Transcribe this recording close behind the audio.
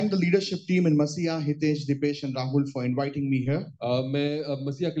Thank the leadership team in Masiya, Hitesh, Dipesh and Rahul for inviting me here. मैं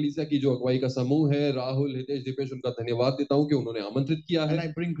मसीहा कलीसिया की जो अगुवाई का समूह है, राहुल, हितेश, दीपेश, उनका धन्यवाद देता हूं कि उन्होंने आमंत्रित किया And है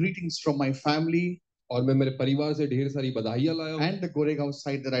I bring greetings from my family और मैं मेरे परिवार से ढेर सारी बधाइयां लाया हूं and the Goregaon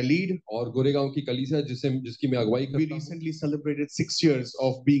site that I lead. और गोरेगांव की कलीसिया जिसकी मैं अगुवाई We करता हूं। recently celebrated 6 years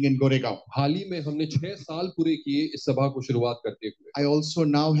of being in Goregaon. हाल ही में हमने 6 साल पूरे किए इस सभा को शुरुआत करते हुए। I also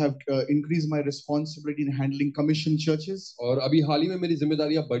now have increased my responsibility in handling commission churches. और अभी हाल ही में मेरी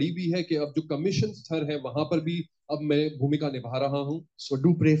जिम्मेदारियां बढ़ी भी है कि अब जो कमीशन स्तर है वहां पर भी अब मैं भूमिका निभा रहा हूं। So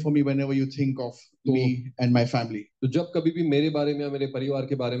do pray for me whenever you think of me and my family. तो जब कभी भी मेरे बारे में या मेरे परिवार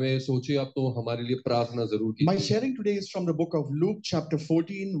के बारे में सोचे आप तो हमारे लिए प्रार्थना जरूर कीजिए। My sharing today is from the book of Luke chapter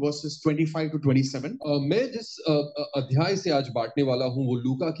 14 verses 25 to 27. मैं जिस अध्याय से आज बांटने वाला हूं वो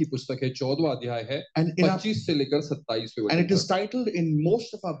लूका की पुस्तक है 14वां अध्याय है 25 से लेकर 27वें वचन। And it is titled in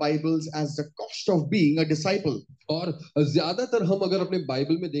most of our Bibles as the cost of being a disciple. और ज्यादातर हम अगर अपने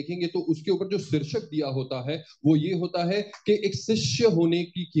बाइबल में देखेंगे तो उसके ऊपर जो शीर्षक दिया होता है वो ये होता है कि एक शिष्य होने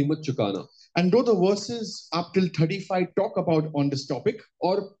की कीमत चुकाना। And though the verses up till 35 talk about on this topic,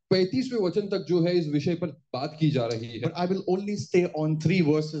 और 35वें वचन तक जो है इस विषय पर बात की जा रही है, but I will only stay on 3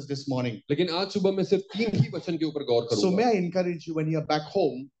 verses this morning. लेकिन आज सुबह मैं सिर्फ 3 ही वचन के ऊपर गौर करूंगा। So may I encourage you when you are back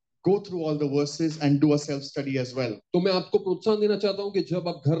home, go through all the verses and do a self study as well. तो मैं आपको प्रोत्साहन देना चाहता हूं कि जब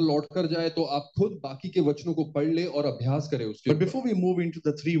आप घर लौट कर जाए तो आप खुद बाकी के वचनों को पढ़ ले और अभ्यास करें उसके। But before we move into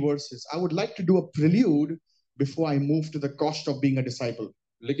the 3 verses, I would like to do a prelude before I move to the cost of being a disciple.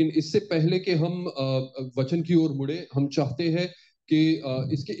 लेकिन इससे पहले कि हम वचन की ओर मुड़े, हम चाहते हैं कि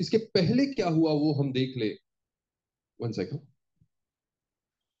इसके पहले क्या हुआ वो हम देख ले। 1 second.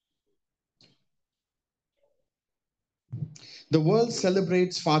 The world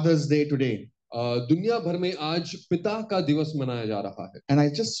celebrates Father's Day today. दुनिया भर में आज पिता का दिवस मनाया जा रहा है। And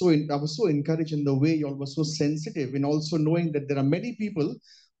I was so encouraged in the way you all were so sensitive in also knowing that there are many people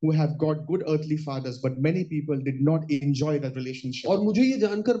who have got good earthly fathers, but many people did not enjoy that relationship. और मुझे ये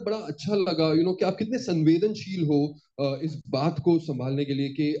जानकर बड़ा अच्छा लगा कि आप कितने संवेदनशील हो इस बात को संभालने के लिए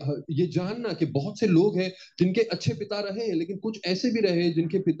कि ये जानना कि बहुत से लोग हैं जिनके अच्छे पिता रहे हैं लेकिन कुछ ऐसे भी रहे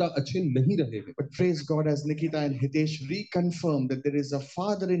जिनके पिता अच्छे नहीं रहे हैं। But praise God, as Nikita and Hitesh reconfirmed that there is a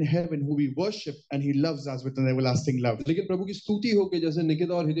Father in heaven who we worship and He loves us with an everlasting love. लेकिन प्रभु की स्तुति हो कि जैसे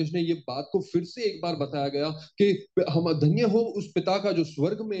निकिता और हितेश ने ये बात को फिर से एक बार बताया गया कि हम धन्य हो उस पिता का जो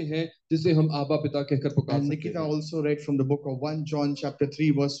स्वर्ग में है जिसे हम आबा पिता कहकर पुकार सकते हैं। Nikita also read from the book of 1 John chapter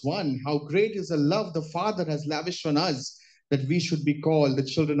 3 verse 1, how great is the love the Father has lavished on us that we should be called the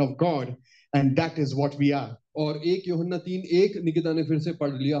children of God, and that is what we are. और 1 यूहन्ना 3:1 निकिता ने फिर से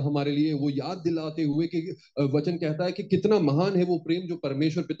पढ़ लिया हमारे लिए, वो याद दिलाते हुए कि वचन कहता है कि कितना महान है वो प्रेम जो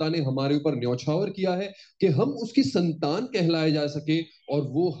परमेश्वर पिता ने हमारे ऊपर न्यौछावर किया है कि हम उसकी संतान कहलाए जा सके, और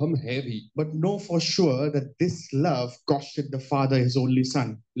वो हम हैं भी। But know for sure that this love costed the Father His only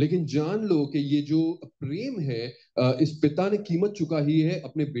Son. लेकिन जान लो कि ये जो प्रेम है इस पिता ने कीमत चुका ही है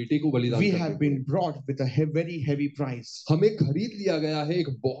अपने बेटे को बलिदान We करके। have been brought with a very heavy price. हमें खरीद लिया गया है एक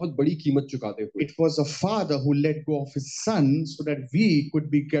बहुत बड़ी कीमत चुकाते हुए। It was a father who let go of his son so that we could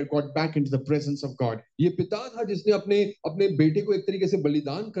be got back into the presence of God. ये पिता था जिसने अपने बेटे को एक तरीके से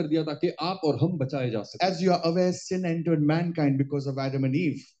बलिदान कर दिया ताकि आप और हम बचाए जा सकें। As you are aware, sin entered mankind because of Adam and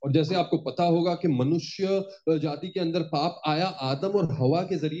Eve. और जैसे आपको पता होगा कि मनुष्य जाति के अंदर पाप आया आदम और हवा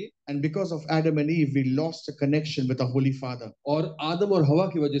के जरिए। And because of Adam and Eve, we lost a connection with the Holy Father. और आदम और हवा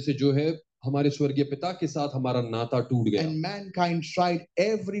की वजह से जो है हमारे स्वर्गीय पिता के साथ हमारा नाता टूट गया। And mankind tried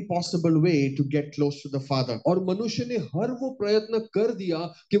every possible way to get close to the Father. और मनुष्य ने हर वो प्रयत्न कर दिया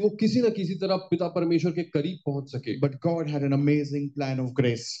कि वो किसी न किसी तरह पिता परमेश्वर के करीब पहुंच सके। But God had an amazing plan of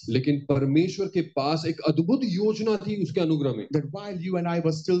grace. लेकिन परमेश्वर के पास एक अद्भुत योजना थी उसके अनुग्रह में। That while you and I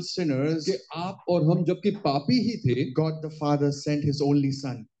were still sinners, कि आप और हम जबकि पापी ही थे, God the Father sent His only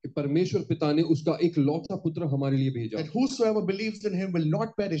Son. कि परमेश्वर पिता ने उसका एक लौता पुत्र हमारे लिए भेजा। That whosoever believes in Him will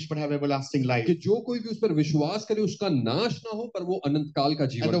not perish but have everlasting life. कि जो कोई भी उस पर विश्वास करे उसका नाश ना हो पर वो अनंत काल का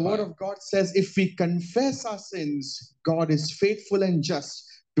जीवन पाए। And the word of God says, if we confess our sins, God is faithful and just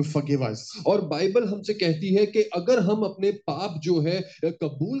to forgive us. और बाइबल हमसे कहती है कि अगर हम अपने पाप जो है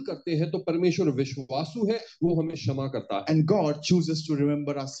कबूल करते हैं तो परमेश्वर विश्वासु है, वो हमें क्षमा करता है। And God chooses to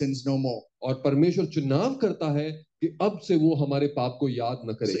remember our sins no more. और परमेश्वर चुनाव करता है कि अब से वो हमारे पाप को याद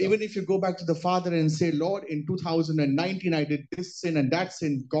न करेगा। So even if you go back to the Father and say, Lord, in 2019 I did this sin and that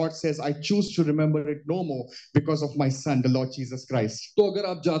sin, God says, I choose to remember it no more because of my Son, the Lord Jesus Christ. तो अगर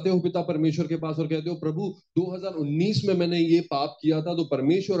आप जाते हो पिता परमेश्वर के पास और कहते हो प्रभु 2019 में मैंने ये पाप किया था, तो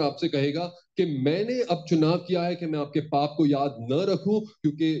परमेश्वर आपसे कहेगा कि मैंने अब चुनाव किया है कि मैं आपके पाप को याद न रखूं,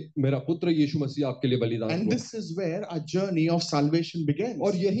 क्योंकि मेरा पुत्र यीशु मसीह आपके लिए बलिदान And हुआ। this is where our journey of salvation begins.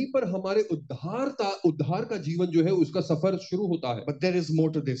 और यहीं पर हमारे उद्धार का जीवन जो है उसका सफर शुरू होता है। But there is more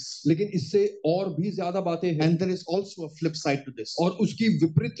to this. लेकिन इससे और भी ज्यादा बातें हैं, And there is also a flip side to this. और उसकी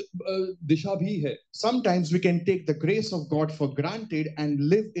विपरीत दिशा भी है। Sometimes we can take the grace of God for granted and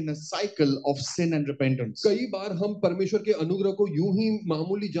live in a cycle of sin and repentance. कई बार हम परमेश्वर के अनुग्रह को यूं ही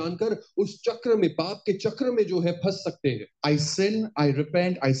मामूली जानकर उस चक्र में, पाप के चक्र में जो है फंस सकते हैं। I sin, I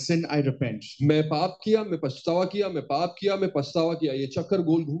repent, I sin, I repent. मैं पाप किया, मैं पछतावा किया, मैं पाप किया, मैं पछतावा किया, ये चक्कर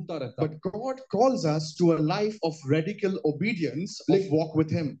गोल घूमता रहता है। But God calls us to a life of radical obedience, of walk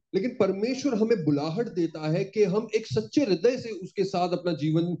with Him. लेकिन परमेश्वर हमें बुलाहट देता है कि हम एक सच्चे हृदय से उसके साथ अपना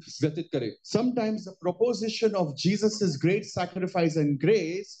जीवन व्यतीत करें। Sometimes the proposition of Jesus' great sacrifice and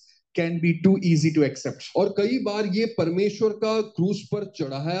grace can be too easy to accept. और कई बार ये परमेश्वर का क्रूस पर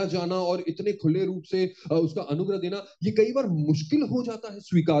चढ़ाया जाना और इतने खुले रूप से उसका अनुग्रह देना, ये कई बार मुश्किल हो जाता है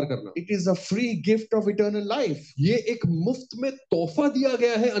स्वीकार करना। It is a free gift of eternal life. ये एक मुफ्त में तोहफा दिया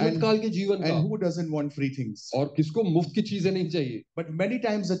गया है अनंत काल के जीवन का। And who doesn't want free things? और किसको मुफ्त की चीजें नहीं चाहिए? But many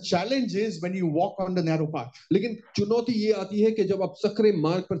times the challenge is when you walk on the narrow path. लेकिन चुनौती ये आती है कि जब आप सकरे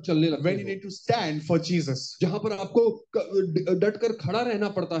मार्ग पर चलने लगते When you need to stand for Jesus. जहां पर आपको डटकर खड़ा रहना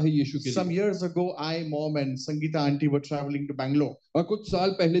पड़ता है यीशु के लिए। Some years ago, I, Mom, and Sangeeta auntie were traveling to Bangalore. और कुछ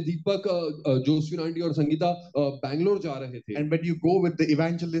साल पहले दीपक, जोस्विन आंटी और संगीता बैंगलोर जा रहे थे। And when you go with the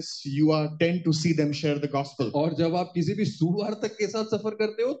evangelists, you are tend to see them share the gospel. और जब आप किसी भी सुवार्तक के साथ सफर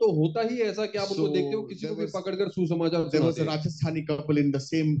करते हो तो होता ही ऐसा कि आप उनको देखते हो किसी को भी पकड़कर सुसमाचार There was सुनाते a हैं। Rajasthani couple in the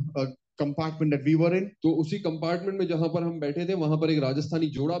same compartment that we were in. तो उसी कंपार्टमेंट में जहां पर हम बैठे थे वहां पर एक राजस्थानी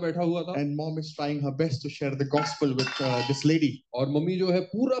जोड़ा बैठा हुआ था। And Mom is trying her best to share the gospel with this lady. और मम्मी जो है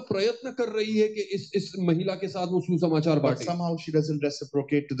पूरा प्रयत्न कर रही है कि इस महिला के साथ वो सुसमाचार But बांटे। somehow she doesn't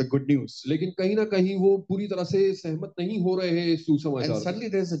reciprocate to the good news. लेकिन कहीं ना कहीं वो पूरी तरह से सहमत नहीं हो रहे हैं इस And सुसमाचार से।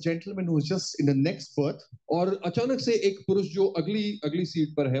 suddenly there's a gentleman who's just in the next berth. और अचानक से एक पुरुष जो अगली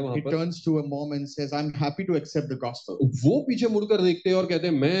सीट पर है वहां He पर, turns to a mom and says, "I'm happy to accept the gospel. वो पीछे मुड़कर देखते हैं और कहते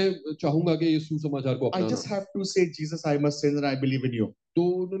हैं मैं चाहूंगा कि ये सुसमाचार को I just अपनाना। have to say, Jesus, I must say that I believe in you." तो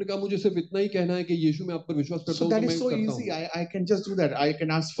उन्होंने कहा मुझे सिर्फ इतना ही कहना है कि यीशु मैं आप पर विश्वास करता So हूँ, that तो is मैं so करता easy. हूँ। I can just do that. I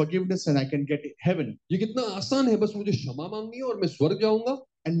can ask forgiveness and I can get heaven. ये कितना आसान है, बस मुझे क्षमा मांगनी है और मैं स्वर्ग जाऊंगा।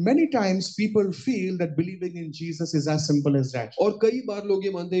 And many times people feel that believing in Jesus is as simple as that. और कई बार लोग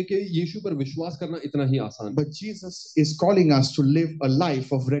ये मानते हैं कि यीशु पर विश्वास करना इतना ही आसान है। But Jesus is calling us to live a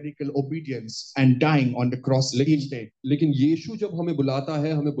life of radical obedience and dying on the cross each day. लेकिन यीशु जब हमें बुलाता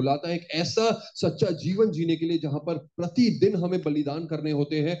है एक ऐसा सच्चा जीवन जीने के लिए जहां पर प्रतिदिन हमें बलिदान करने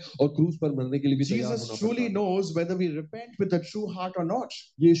होते हैं और क्रूस पर मरने के लिए भी तैयार Jesus होना truly पड़ता है। knows whether we repent with a true heart or not.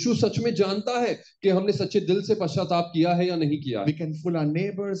 यीशु सच में जानता है कि हमने सच्चे दिल से पश्चाताप किया है या नहीं किया We है। can fool our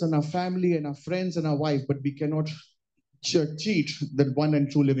neighbors and our family and our friends and our wife, but we cannot cheat the one and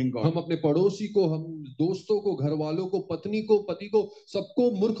true living God. हम अपने पड़ोसी को, हम दोस्तों को, घर वालों को, पत्नी को, पति को, सबको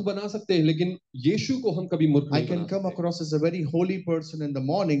मूर्ख बना सकते हैं, लेकिन यीशु को हम कभी मूर्ख I नहीं can बना come सकते। across as a very holy person in the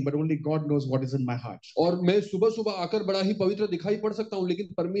morning, but only God knows what is in my heart. और मैं सुबह सुबह आकर बड़ा ही पवित्र दिखाई पड़ सकता हूँ, लेकिन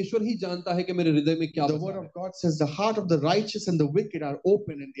परमेश्वर ही जानता है कि मेरे हृदय में क्या The बसा word है। of God says the heart of the righteous and the wicked are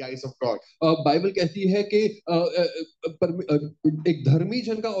open in the eyes of God. Bible कहती है कि एक धर्मी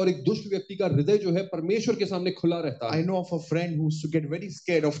जन का और एक दुष्ट व्यक्ति का हृदय जो है परमेश्वर के सामने खुला रहता I है। know of a friend who used to get very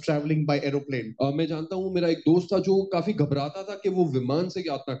scared of traveling by aeroplane. मैं जानता हूँ, मेरा एक दोस्त था जो काफी घबराता था कि वो विमान से And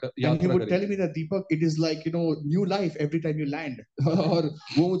he यात्रा would tell करे। me that, Deepak, it is like, new life every time you land. और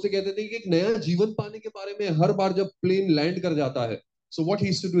वो मुझसे कहते थे कि एक नया जीवन पाने के बारे में हर बार जब प्लेन लैंड कर जाता है। So what he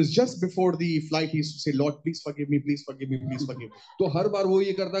used to do is just before the flight, he used to say, Lord, please forgive me, please forgive me, please forgive me. तो हर बार वो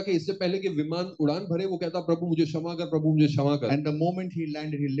ये करता कि इससे पहले कि विमान उड़ान भरे वो कहता प्रभु मुझे क्षमा कर, प्रभु मुझे क्षमा कर। And the moment he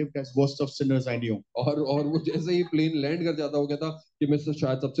landed, he lived as worst of sinners I knew. और वो जैसे ही प्लेन लैंड कर जाता वो कहता कि मैं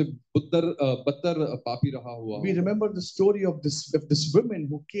शायद सबसे बदतर पापी रहा हुआ We हूँ। remember the story of this woman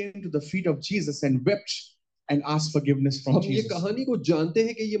who came to the feet of Jesus and wept and asked forgiveness from हम ये Jesus. कहानी को जानते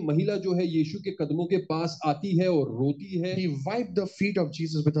हैं कि ये महिला जो है यीशु के कदमों के पास आती है और रोती है। He wiped the feet of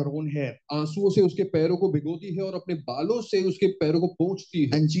Jesus with her own hair. आंसुओं से उसके पैरों को भिगोती है और अपने बालों से उसके पैरों को पोंछती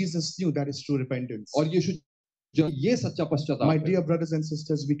है। And Jesus knew that is true repentance. और यीशु ये सच्चा पश्चाताप My है। dear brothers and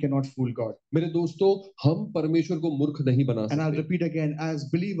sisters, we cannot fool God. मेरे दोस्तों, हम परमेश्वर को मूर्ख नहीं बना And I'll सकते। repeat again, as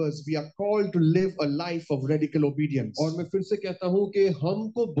believers, we are called to live a life of radical obedience. और मैं फिर से कहता हूँ कि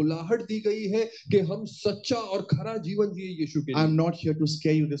हमको बुलाहट दी गई है कि हम सच्चा और खरा जीवन जिए यीशु के लिए। I'm not here to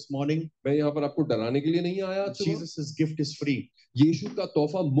scare you this morning. मैं यहाँ पर आपको डराने के लिए नहीं आया आज सुबह। Jesus' gift is free. यीशु का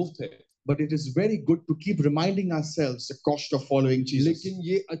तोहफा मुफ्त है। But it is very good to keep reminding ourselves the cost of following Jesus. लेकिन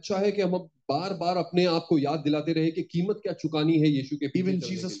ये अच्छा है कि हम बार-बार अपने आप को याद दिलाते रहे कि कीमत क्या चुकानी है यीशु के पीछे Even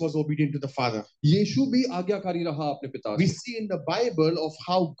चलने Jesus के was लिए। obedient to the Father. यीशु भी आज्ञाकारी रहा अपने पिता We से। see in the Bible of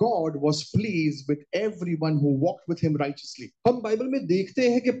how God was pleased with everyone who walked with him righteously. हम बाइबल में देखते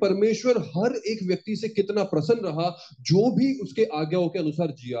हैं कि परमेश्वर हर एक व्यक्ति से कितना प्रसन्न रहा जो भी उसके आज्ञाओं के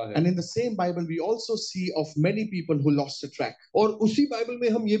अनुसार जिया है। And in the same Bible, we also see of many people who lost the track. और उसी बाइबल में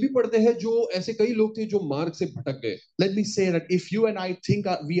हम ये भी पढ़ते हैं जो ऐसे कई लोग थे जो मार्ग से भटक गए। Let me say that if you and I think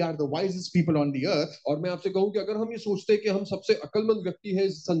we are the wisest people on the earth, और मैं आपसे कहूं कि अगर हम ये सोचते हैं कि हम सबसे अक्लमंद व्यक्ति हैं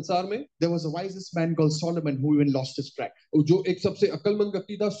इस संसार में, there was a wisest man called Solomon who even lost his track. जो एक सबसे अक्लमंद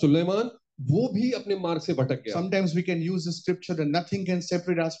व्यक्ति था सुलेमान, वो भी अपने मार्ग से भटक गया। Sometimes we can use the scripture that nothing can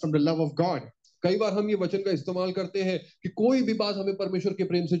separate us from the love of God. कई बार हम ये वचन का इस्तेमाल करते हैं कि कोई भी बात हमें परमेश्वर के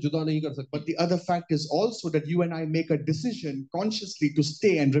प्रेम से जुदा नहीं कर सकती। But the other fact is also that you and I make a decision consciously to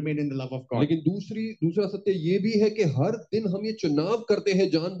stay and remain in the love of God. लेकिन दूसरा सत्य ये भी है कि हर दिन हम ये चुनाव करते हैं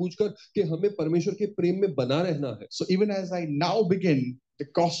जानबूझकर कि हमें परमेश्वर के प्रेम में बना रहना है। So even as I now begin the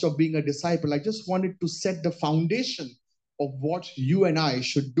cost of being a disciple, I just wanted to set the foundation of what you and I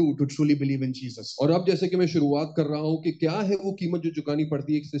should do to truly believe in Jesus. और अब जैसे कि मैं शुरुआत कर रहा हूं कि क्या है वो कीमत जो चुकानी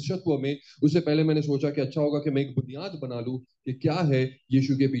पड़ती है एक शिष्यत्व में, उससे पहले मैंने सोचा कि अच्छा होगा कि मैं एक बुनियाद बना लूं कि क्या है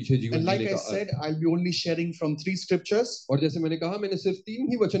यीशु के पीछे जीवन And like जीने I का said, earth. I'll be only sharing from 3 scriptures. और जैसे मैंने कहा मैंने सिर्फ 3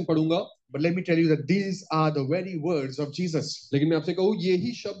 ही वचन पढ़ूंगा, But let me tell you that these are the very words of Jesus. लेकिन मैं आपसे कहूं ये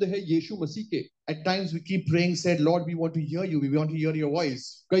ही शब्द है यीशु मसीह के। At times we keep praying, said, Lord, we want to hear you. We want to hear your voice.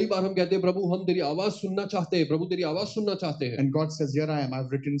 कई बार हम कहते हैं प्रभु हम तेरी आवाज सुनना चाहते हैं, प्रभु तेरी आवाज सुनना चाहते हैं। And God says, here I am.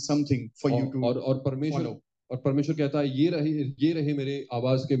 I've written something for you to और परमेश्वर follow. और परमेश्वर कहता है ये रहे मेरे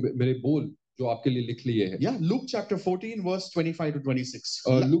आवाज के मेरे बोल जो आपके लिए लिख लिए हैं। Yeah, Luke chapter 14, verse 25 to 26.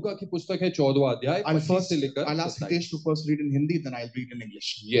 लूका की पुस्तक है 14वां अध्याय 25 से लेकर I'll ask 27। Hitesh to first read in Hindi, then I'll read in English.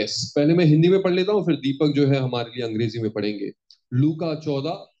 Yes, पहले मैं हिंदी में पढ़ लेता हूँ, फिर दीपक जो है हमारे लिए अंग्रेजी में पढ़ेंगे। लूका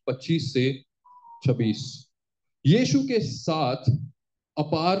 14:25 से 26। यीशु के साथ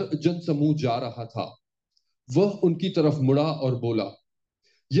अपार जनसमूह जा रहा था, वह उनकी तरफ मुड़ा और बोला,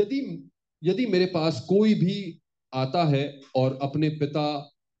 यदि मेरे पास कोई भी आता है और अपने पिता,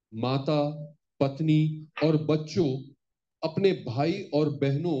 माता, पत्नी और बच्चों, अपने भाई और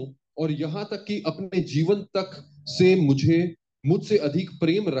बहनों और यहाँ तक कि अपने जीवन तक से मुझसे अधिक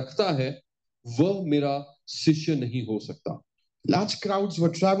प्रेम रखता है, वह मेरा शिष्य नहीं हो सकता। Large crowds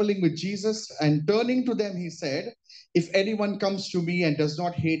were traveling with Jesus, and turning to them, he said, if anyone comes to me and does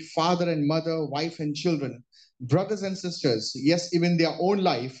not hate father and mother, wife and children, brothers and sisters, yes, even their own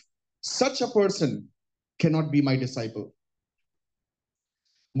life, such a person cannot be my disciple.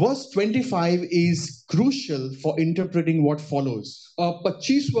 Verse 25 is crucial for interpreting what follows.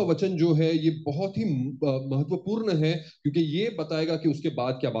 25वां वचन जो है ये बहुत ही महत्वपूर्ण है क्योंकि ये बताएगा कि उसके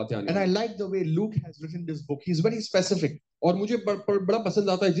बाद क्या बातें आने And I वाली हैं। like the way Luke has written this book. He's very specific. और मुझे बड़ा पसंद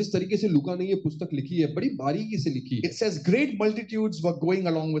आता है जिस तरीके से लूका ने ये पुस्तक लिखी है, बड़ी बारीकी से लिखी है। It says great multitudes were going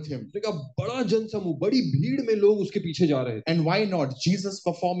along with him. उसने कहा बड़ा जनसमूह, बड़ी भीड़ में लोग उसके पीछे जा रहे थे। And why not? Jesus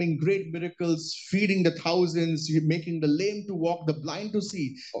performing great miracles, feeding the thousands, making the lame to walk, the blind to see.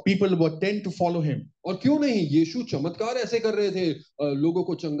 People were tend to follow him. और क्यों नहीं, यीशु चमत्कार ऐसे कर रहे थे, लोगों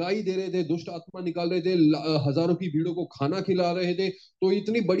को चंगाई दे रहे थे, दुष्ट आत्मा निकाल रहे थे, हजारों की भीड़ों को खाना खिला रहे थे, तो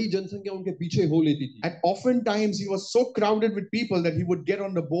इतनी बड़ी जनसंख्या उनके पीछे हो लेती थी। And oftentimes he was so crowded with people that he would get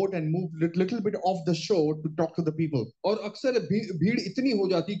on the boat and move little bit off the shore to talk to the people. और अक्सर भीड़ इतनी हो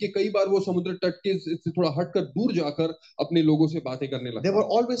जाती कि कई बार वो समुद्र तट के से थोड़ा हटकर दूर जाकर अपने लोगों से बातें करने लगते। There were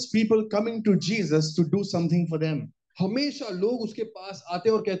always people coming to Jesus to do something for them. हमेशा लोग उसके पास आते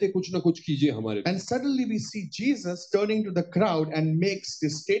और कहते कुछ ना कुछ कीजिए हमारे लिए। And suddenly we see Jesus turning to the crowd and makes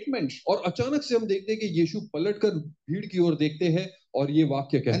this statement. और अचानक से हम देखते हैं कि यीशु पलटकर भीड़ की ओर देखते हैं और ये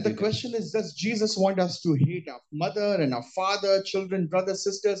वाक्य And कहते the हैं। question is, does Jesus want us to hate our mother and our father, children, brothers,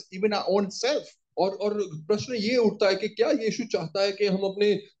 sisters, even our own self? और प्रश्न ये उठता है कि क्या यीशु चाहता है कि हम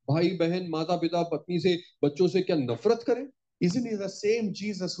अपने भाई बहन, माता पिता, पत्नी से, बच्चों से क्या नफरत करें? Isn't he the same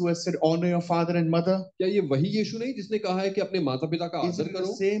Jesus who has said, honor your father and mother? क्या ये वही यीशु नहीं जिसने कहा है कि अपने माता पिता का Isn't आदर it the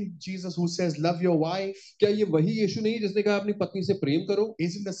करो? same Jesus who says, love your wife? क्या ये वही यीशु नहीं जिसने कहा अपनी पत्नी से प्रेम करो?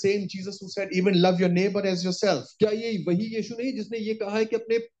 Isn't the same Jesus who said, even love your neighbor as yourself? क्या ये वही यीशु नहीं जिसने ये कहा है कि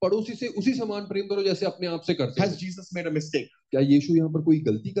अपने पड़ोसी से उसी समान प्रेम करो जैसे अपने आप से करते हो? Has Jesus made a mistake? क्या यीशु यहाँ पर कोई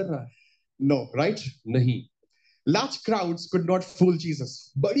गलती कर रहा है? No, right? नहीं। Large crowds could not fool Jesus.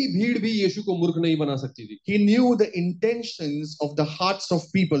 बड़ी भीड़ भी यीशु को मूर्ख नहीं बना सकती थी। He knew the intentions of the hearts of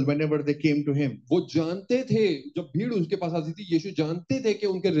people whenever they came to him. वो जानते थे, जब भीड़ उसके पास आती थी, यीशु जानते थे कि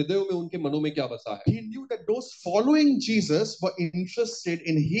उनके हृदयों में, उनके मनों में क्या बसा है। He knew that those following Jesus were interested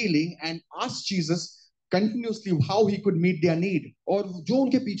in healing and asked Jesus continuously how he could meet their need. और जो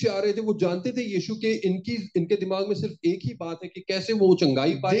उनके पीछे आ रहे थे वो जानते थे यीशु के इनके दिमाग में सिर्फ एक ही बात है कि कैसे वो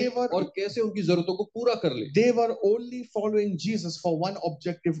चंगाई पाए और कैसे उनकी जरूरतों को पूरा कर ले. They were only following Jesus for one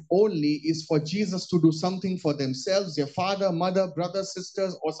objective only, is for Jesus to do something for themselves, their father, mother, brothers,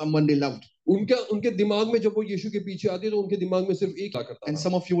 sisters, or someone they loved. उनके दिमाग में जब वो यीशु के पीछे आते तो उनके दिमाग में सिर्फ एक आता था. And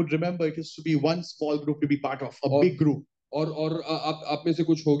some of you would remember it used to be one small group to be part of, a big group. और आप में से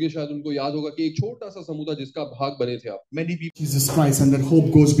कुछ होंगे शायद उनको याद होगा कि एक छोटा सा समूह था जिसका भाग बने थे आप. Many people Jesus Christ and that hope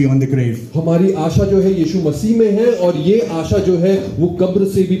goes beyond the grave. हमारी आशा जो है यीशु मसीह में है और ये आशा जो है वो कब्र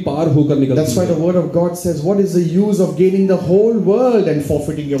से भी पार होकर निकलती है. That's why the word of God says, what is the use of gaining the whole world and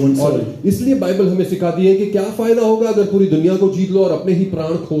forfeiting your own soul? इसलिए बाइबल हमें सिखाती है कि क्या फायदा होगा अगर पूरी दुनिया को जीत लो और अपने ही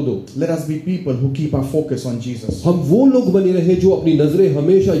प्राण खो दो. Let us be people who keep our focus on Jesus. हम वो लोग बने रहे जो अपनी नजरें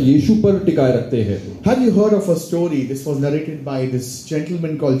हमेशा यीशु पर टिकाए रखते हैं. Have you heard of a story? This was narrated by this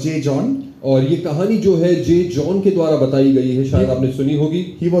gentleman called J. John. और ये कहानी जो है जे जॉन के द्वारा बताई गई है, शायद आपने सुनी होगी.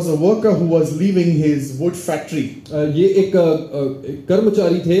 He was a worker who was leaving his wood factory. ये एक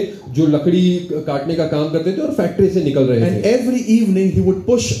कर्मचारी थे जो लकड़ी काटने का काम करते थे और फैक्ट्री से निकल रहे थे. And every evening he would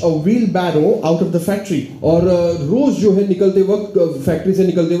push a wheelbarrow out of the factory. और रोज जो है निकलते वक्त फैक्ट्री से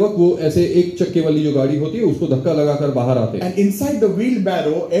निकलते वक्त वो ऐसे एक चक्के वाली जो गाड़ी होती है उसको धक्का लगाकर बाहर आते. And inside the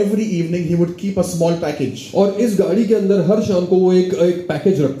wheelbarrow every evening he would keep a small package. और इस गाड़ी के अंदर हर शाम को वो एक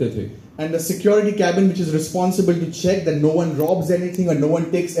पैकेज रखते थे. And the security cabin, which is responsible to check that no one robs anything or no one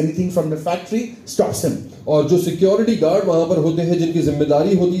takes anything from the factory, stops him. और जो सिक्योरिटी गार्ड वहां पर होते हैं जिनकी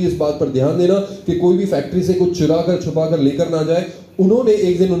जिम्मेदारी होती है इस बात पर ध्यान देना कि कोई भी फैक्ट्री से कुछ चुरा कर छुपा कर लेकर ना जाए, उन्होंने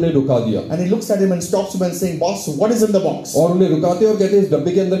एक दिन उन्हें रुका दिया. And he looks at him and stops him and saying, "Boss, what is in the box?" और उन्हें रुकाते और कहते हैं इस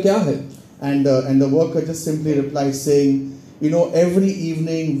डब्बे के अंदर क्या है. And the worker just simply replies saying, "You know, every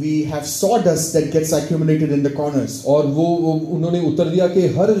evening we have sawdust that gets accumulated in the corners." और वो उन्होंने उत्तर दिया कि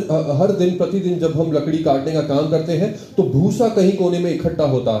हर दिन प्रतिदिन जब हम लकड़ी काटने का काम करते हैं तो भूसा कहीं कोने में इकट्ठा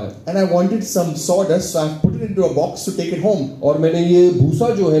होता है. And I wanted some sawdust, so I put it into a box to take it home. और मैंने ये भूसा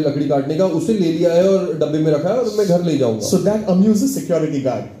जो है लकड़ी काटने का उसे ले लिया है और डब्बे में रखा है और मैं घर ले जाऊंगा. So that amuses security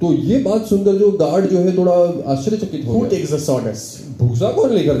guard. तो ये बात सुनकर जो गार्ड जो है थोड़ा आश्चर्यचकित हो गया. Who takes the sawdust? भूसा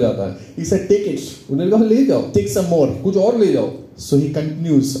कौन लेकर जाता है? He said, "Take it." उन्होंने कहा ले जाओ. Take some more. कुछ और ले जाओ. So he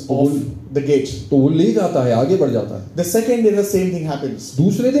continues off the gate. तो वो ले जाता है, आगे बढ़ जाता है. The second day the same thing happens.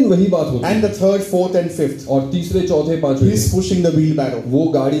 दूसरे दिन वही बात होती है. And the third, fourth and fifth. और तीसरे, चौथे, पांचवें. He's pushing the wheelbarrow. वो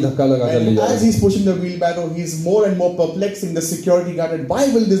गाड़ी धक्का लगाकर ले जा रहा है. As he's pushing the wheelbarrow, he's more and more perplexing the security guard. And why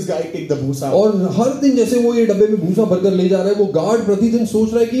will this guy take the bhusa? और हर दिन जैसे वो ये डब्बे में भूसा भरकर ले जा रहा है, वो गार्ड प्रतिदिन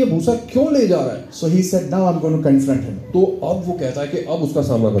सोच रहा है कि ये भूसा क्यों ले जा रहा है. So he said, "Now I'm going to confront him." तो अब वो कहता है कि अब उसका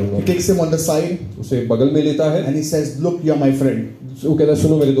सामना करूंगा. He takes him on the side. उसे बगल में लेता है. And he says, "Look, you're my friend." वो कहता है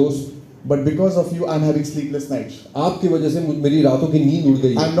सुनो मेरे दोस्त, but because of you I'm having sleepless nights. आपकी वजह से मेरी रातों की नींद उड़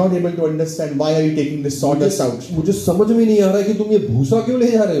गई. I'm not able to understand why are you taking this sawdust out. मुझे समझ में नहीं आ रहा है कि तुम ये भूसा क्यों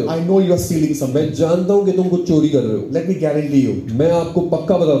ले जा रहे हो. I know you are stealing something. मैं जानता हूँ कि तुम कुछ चोरी कर रहे हो. Let me guarantee you. मैं आपको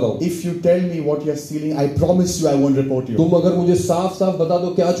पक्का बताता हूँ. If you tell me what you are stealing, I promise you I won't report you. तुम अगर मुझे साफ साफ बता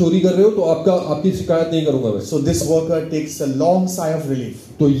दो क्या चोरी कर रहे हो तो आपकी शिकायत नहीं करूंगा मैं. So this worker takes a long sigh of relief.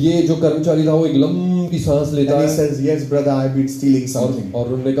 तो ये जो कर्मचारी था वो एक लंबी सांस लेता है. And he says, "Yes brother, I've been stealing something." और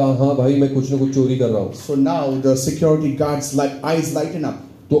उन्होंने कहा हाँ भाई मैं कुछ न कुछ चोरी कर रहा हूँ. So now the security guard's eyes lighten up.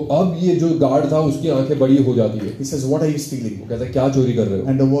 तो अब ये जो गार्ड था उसकी आंखें बड़ी हो जाती है. He says, "What are you stealing?" वो कहता है क्या चोरी कर रहे हो.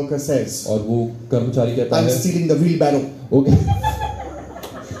 And the worker says, और वो कर्मचारी कहता है "I'm stealing the wheelbarrow." Okay.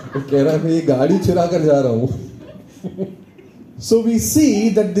 वो कह रहा है मैं ये गाड़ी चुरा कर जा रहा हूँ. So we see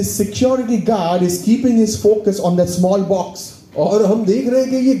that this security guard is keeping his focus on that small box. और हम देख रहे हैं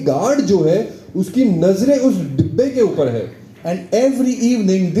कि ये गार्ड जो है उसकी नजरें उस डिब्बे के ऊपर है. And every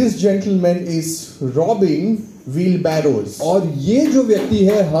evening this gentleman is robbing wheelbarrows. और ये जो व्यक्ति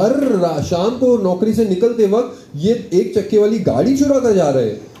है हर शाम को नौकरी से निकलते वक्त ये एक चक्के वाली गाड़ी चुरा कर जा रहे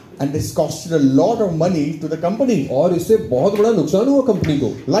हैं. And this costed a lot of money to the company. और इससे बहुत बड़ा नुकसान हुआ कंपनी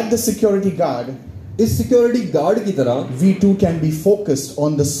को. Like the security guard, इस सिक्योरिटी गार्ड की तरह we too can be focused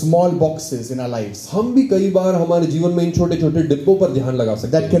on the small boxes in our lives. हम भी कई बार हमारे जीवन में इन छोटे छोटे डिब्बों पर ध्यान लगा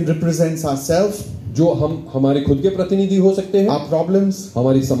सकते हैं. That can represent ourselves. जो हम हमारे खुद के प्रतिनिधि हो सकते हैं. Our problems,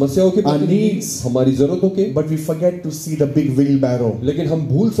 हमारी समस्याओं के प्रतिनिधि, हमारी जरूरतों के. But we forget to see the big wheelbarrow. लेकिन हम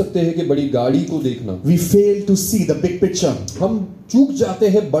भूल सकते हैं कि बड़ी गाड़ी को देखना. We fail to see the big picture. हम चूक जाते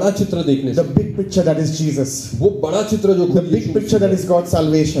हैं बड़ा चित्र देखने The से। big picture that is Jesus. वो बड़ा चित्र जो The खुद big Yeshu picture that is God's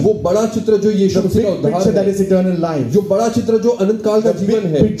salvation. वो बड़ा चित्र जो यीशु The मसीह का big picture उद्धार that है, is eternal life. जो बड़ा चित्र जो अनंत काल का The जीवन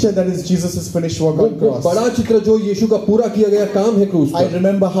big है, picture that is Jesus' finished work वो on cross. बड़ा चित्र जो यीशु का पूरा किया गया काम है क्रूस I पर।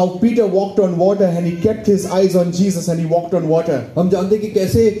 remember how Peter walked on water and he kept his eyes on Jesus and he walked on water. हम जानते हैं कि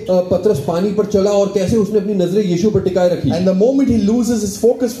कैसे पतरस पानी पर चला और कैसे उसने अपनी नजरें यीशु पर टिकाए रखी। And the moment he loses his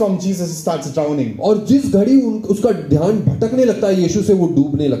focus from Jesus, he starts drowning. और जिस घड़ी उसका ध्यान भटकने लगता है यीशु से, वो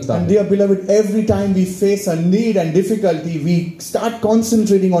डूबने लगता And है। dear beloved, every time we face a need and difficulty, we start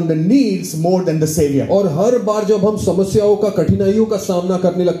concentrating on the needs more than the Savior. और हर बार जब हम समस्याओं का, कठिनाइयों का सामना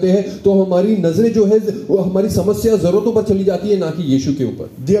करने लगते हैं तो हमारी नजरें जो है वो हमारी समस्या, जरूरतों पर चली जाती है, ना कि यीशु के ऊपर।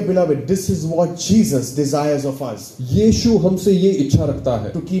 Dear beloved, this is what Jesus desires of us. यीशु हमसे ये इच्छा रखता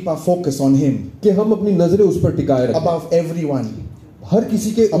है To keep our focus on Him. कि हम अपनी नजरें उस पर टिकाए रखें, Above everyone. हर किसी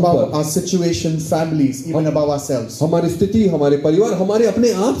के Above ऊपर, our situation, families, even above ourselves. हमारी स्थिति, हमारे परिवार, हमारे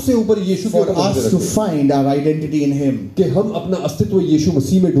अपने आप से ऊपर यीशु के For ऊपर us नजर to रखें, find our identity in Him. कि हम अपना अस्तित्व यीशु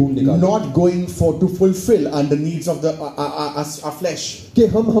मसीह में ढूंढ निकालें, Not going to fulfill the needs of our flesh. कि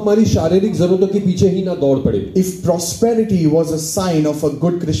हम हमारी शारीरिक जरूरतों के पीछे ही ना दौड़ पड़े। If prosperity was a sign of a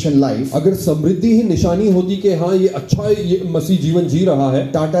good Christian life, अगर समृद्धि ही निशानी होती कि हाँ ये अच्छा ये मसीह जीवन जी रहा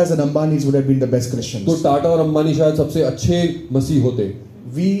है, Tatas and Ambanis would have been the best Christians. तो टाटा और अंबानी शायद सबसे अच्छे मसीह होते।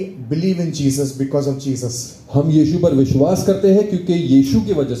 We believe in Jesus because of Jesus. हम यीशु पर विश्वास करते हैं क्योंकि यीशु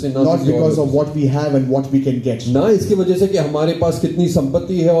की वजह से, ना Not किसी और because वजह of what we have and what we can get. से। ना इसकी वजह से कि हमारे पास कितनी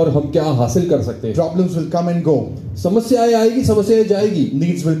संपत्ति है और हम क्या हासिल कर सकते हैं। Problems will come and go. समस्याएं आएगी, समस्याएं जाएगी,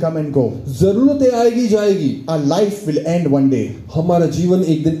 Needs will come and go. जरूरतें आएगी जाएगी, Our life will end one day. हमारा जीवन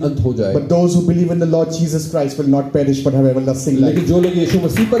एक दिन अंत हो जाएगा। But those who believe in the Lord Jesus Christ will not perish but have everlasting लेकिन life. जो लोग यीशु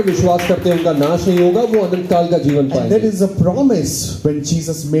मसीह पर विश्वास करते हैं उनका नाश नहीं होगा, वो अनंत काल का जीवन And there पाएंगे। is a promise when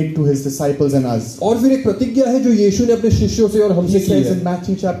Jesus made to his disciples and us. और फिर एक प्रतिज्ञा है जो यीशु ने अपने शिष्यों से और हमसे He की says है। in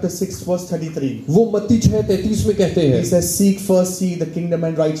Matthew chapter 6 verse 33. वो मत्ती 6:33 में कहते हैं, He says, seek first ye the kingdom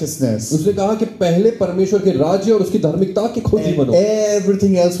and righteousness. उसने कहा कि पहले परमेश्वर के राज्य और उसकी धार्मिकता की खोजी And बनो,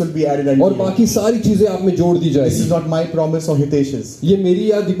 everything else will be added unto और you. बाकी सारी चीजें आप में जोड़ दी This is जाएगी। not my promise or Hitesh's. ये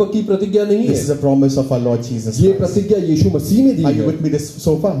मेरी या दीपक की प्रतिज्ञा नहीं This is है, a promise of our Lord Jesus ये Christ. प्रतिज्ञा यीशु मसीह ने दी Are you है। with me this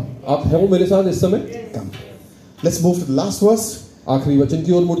so far? आप हो मेरे साथ इस समय? Come. Let's move to the last verse. आखिरी वचन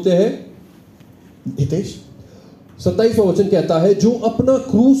की ओर मुड़ते हैं। Hitesh. 27वां वचन कहता है, जो अपना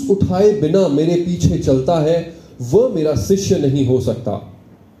क्रूस उठाए बिना मेरे पीछे चलता है वह मेरा शिष्य नहीं हो सकता।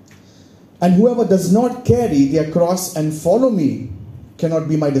 And whoever does not carry their cross and follow me cannot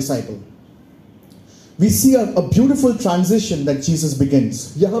be my disciple. We see a beautiful transition that Jesus begins.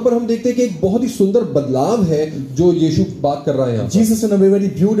 यहाँ पर हम देखते हैं कि एक बहुत ही सुंदर बदलाव है जो यीशु बात कर रहा है यहाँ पर। Jesus in a way very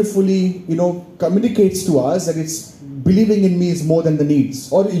beautifully, communicates to us that it's believing in me is more than the needs.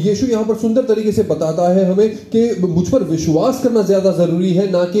 और यीशु यहाँ पर सुंदर तरीके से बताता है हमें कि मुझ पर विश्वास करना ज्यादा जरूरी है,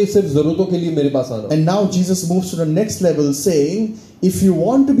 ना कि सिर्फ जरूरतों के लिए मेरे पास आना। And now Jesus moves to the next level saying, if you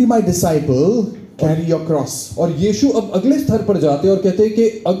want to be my disciple, carry your cross. और यीशु अब अगले स्तर पर जाते हैं और कहते हैं कि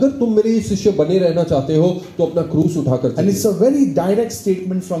अगर तुम मेरे शिष्य बने रहना चाहते हो तो अपना क्रूस उठाकर And चलिए। it's a very direct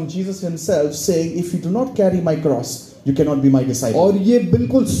statement from Jesus himself saying, if you do not carry my cross, you cannot be my disciple. और ये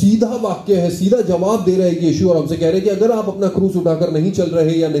बिल्कुल सीधा वाक्य है, सीधा जवाब दे रहे हैं यीशु और हमसे कह रहे हैं कि अगर आप अपना क्रूस उठाकर नहीं चल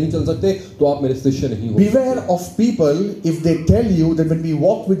रहे या नहीं चल सकते तो आप मेरे शिष्य नहीं हो। Beware of people if they tell you that when we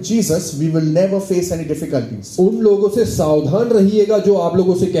walk with Jesus, we will never face any difficulties. उन लोगों से सावधान रहिएगा जो आप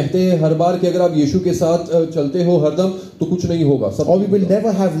लोगों से कहते हैं हर बार कि अगर आप यीशु के साथ चलते हो हरदम तो कुछ नहीं होगा, सब Or we will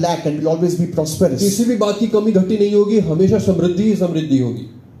never have lack and will always be prosperous. किसी भी बात की कमी घटी नहीं होगी, हमेशा समृद्धि ही समृद्धि होगी।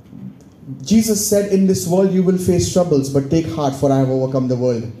 Jesus said, in this world you will face troubles, but take heart, for I have overcome the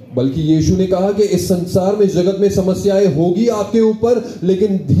world. बल्कि यीशु ने कहा कि इस संसार में, इस जगत में समस्याएं होगी आपके ऊपर,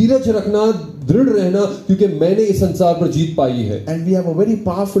 लेकिन धीरज रखना, दृढ़ रहना, क्योंकि मैंने इस संसार पर जीत पाई है। And we have a very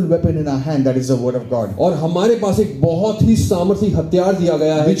powerful weapon in our hand, that is the word of God. और हमारे पास एक बहुत ही सामर्थी हथियार दिया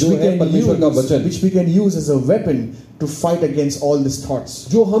गया है जो है परमेश्वर का वचन, which we can use as a weapon to fight against all these thoughts.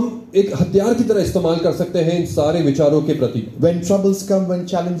 जो हम एक हथियार की तरह इस्तेमाल कर सकते हैं इन सारे विचारों के प्रति। When troubles come, when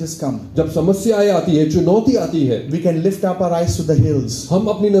challenges come, जब समस्याएं आती है, चुनौती आती है, we can lift up our eyes to the hills हम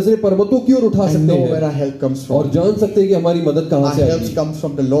अपनी नजरें पर्वतों की ओर उठा and सकते know where हैं our help comes और from. जान सकते हैं कि हमारी मदद कहां Our से help आएगी। comes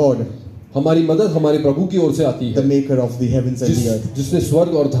from the Lord, हमारी मदद हमारे प्रभु की ओर से आती the है, maker of the heavens and the earth. जिसने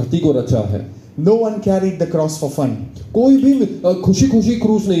स्वर्ग और धरती को रचा है। No one carried the cross for fun. कोई भी खुशी खुशी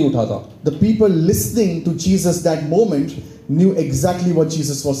क्रूस नहीं उठाता। The people listening to Jesus that moment knew exactly what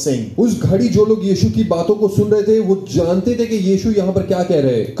Jesus was saying. उस घड़ी जो लोग यीशु की बातों को सुन रहे थे वो जानते थे कि यीशु यहाँ पर क्या कह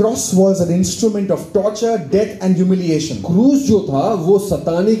रहे हैं। Cross was an instrument of torture, death and humiliation. क्रूस जो था वो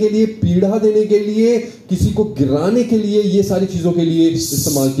सताने के लिए, पीड़ा देने के लिए, किसी को गिराने के लिए, ये सारी चीजों के लिए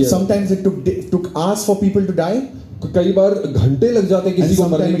इस्तेमाल किया। Sometimes it took hours for people to die. कई बार घंटे लग जाते And किसी को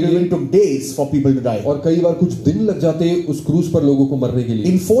मरने sometimes के it लिए, even took days for people to die. और कई बार कुछ दिन लग जाते उस क्रूस पर लोगों को मरने के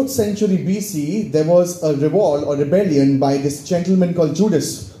लिए। In 4th century BC, there was a revolt or rebellion by this gentleman called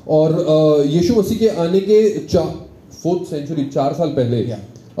Judas. और यीशु मसीह के आने के 4th सेंचुरी 4 साल पहले,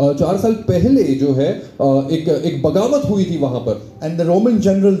 4 साल पहले जो है एक बगावत हुई थी वहां पर। And the Roman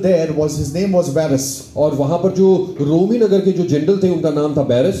general there his name was Varus. और वहां पर जो रोमी नगर के जो जनरल थे उनका नाम था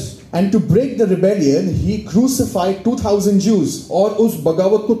बैरस। And to break the rebellion, he crucified 2,000 Jews. और उस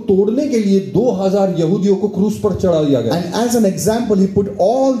बगावत को तोड़ने के लिए 2000 यहूदियों को क्रूस पर चढ़ा दिया गया। And as an example, he put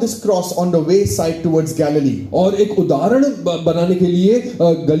all this cross on the wayside towards Galilee. और एक उदाहरण बनाने के लिए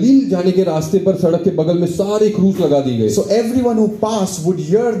गलील जाने के रास्ते पर सड़क के बगल में सारे क्रूस लगा दिए गए। So everyone who passed would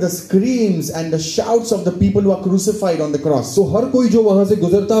hear the screams and the shouts of the people who are crucified on the cross. तो हर कोई जो वहां से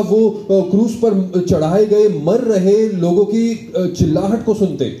गुजरता वो क्रूस पर चढ़ाए गए मर रहे लोगों की चिल्लाहट को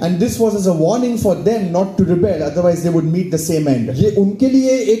सुनते। And this was as a warning for them not to rebel, otherwise they would meet the same end. ये उनके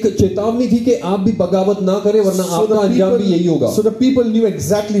लिए एक चेतावनी थी कि आप भी बगावत ना करें वरना आपका अंजाम भी यही होगा। So the people knew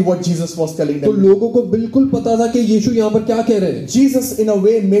exactly what Jesus was telling तो them. लोगों को बिल्कुल पता था कि यीशु यहाँ पर क्या कह रहे हैं। Jesus in a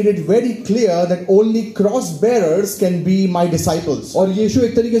way made it very clear that only cross bearers can be my disciples. और यीशु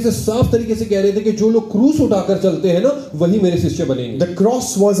एक तरीके से साफ तरीके से कह रहे थे कि जो लोग क्रूस उठाकर चलते हैं ना वही मेरे शिष्य बनेंगे। The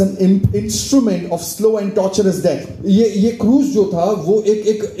cross was an instrument of slow and torturous death. ये क्रूस जो था वो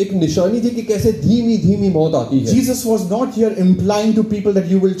एक निशानी थी कि कैसे धीमी धीमी मौत आती है। Jesus was not here implying to people that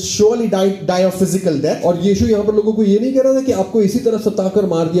you will surely die of physical death. और यीशु यहाँ पर लोगों को ये नहीं कह रहा था कि आपको इसी तरह सताकर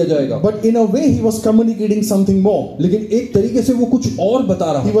मार दिया जाएगा। But in a way he was communicating something more. लेकिन एक तरीके से वो कुछ और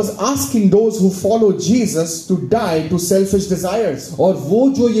बता रहा He was asking those who follow Jesus to die to selfish desires. और वो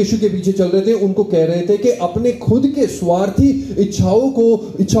जो यीशु के पीछे चल रहे थे उनको कह रहे थे कि अपने खुद के स्वार्थी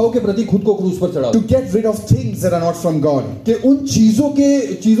इच्छाओं के प्रति खुद को क्रूस पर चढ़ाओ। To get rid of things that are not from God. कि उन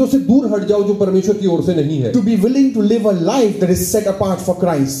चीजों से दूर हट जाओ जो परमेश्वर की ओर से नहीं है। To be willing to live a life that is set apart for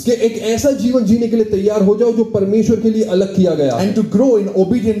Christ. कि एक ऐसा जीवन जीने के लिए तैयार हो जाओ जो परमेश्वर के लिए अलग किया गया है। And to grow in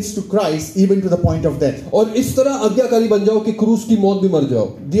obedience to Christ even to the point of death. और इस तरह आज्ञाकारी बन जाओ कि क्रूस की मौत भी मर जाओ।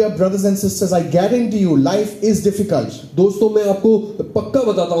 Dear brothers and sisters, I guarantee you life is difficult. दोस्तों मैं आपको पक्का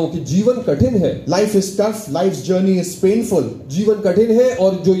बताता हूं कि जीवन कठिन है। Life is tough, life's journey is painful. जीवन कठिन है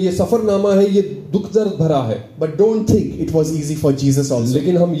और जो ये सफरनामा है ये दुख दर्द भरा है। But don't think it was easy for Jesus also.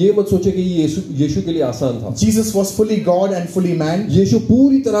 लेकिन हम ये मत सोचे कि यीशु के लिए आसान था। Jesus was fully God and fully man. यीशु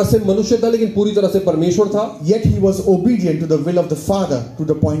पूरी तरह से मनुष्य था लेकिन पूरी तरह से परमेश्वर था। Yet he was obedient to the will of the Father to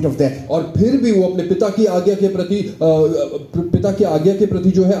the point of death. और फिर भी वो अपने पिता की आज्ञा के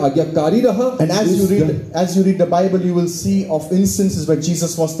प्रति जो है आज्ञाकारी रहा। And as you read the Bible, you will see of instances where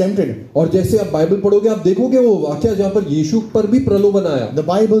Jesus was tempted. और जैसे आप बाइबल पढ़ोगे आप देखोगे वो वाक्य जहां पर यीशु पर भी प्रलोभन आया। The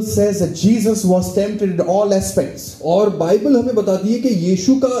Bible says that Jesus was tempted in all aspects. और बाइबल हमें बताती है कि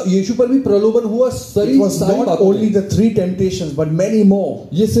यीशु पर भी प्रलोभन हुआ। It was not only the 3 temptations but many more.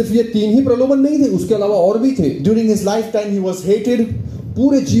 ये सिर्फ ये 3 ही प्रलोभन नहीं थे, उसके अलावा और भी थे। During his lifetime he was hated.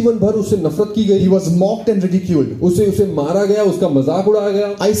 पूरे जीवन भर उससे नफरत की गई। He was mocked and ridiculed. उसे मारा गया, उसका मजाक उड़ाया गया।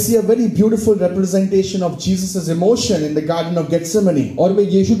 I see a very beautiful representation of Jesus' emotion in the Garden of Gethsemane. और मैं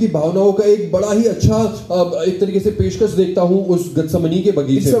यीशु की भावनाओं का एक बड़ा ही अच्छा एक तरीके से पेशकश देखता हूँ उस गत्समनी के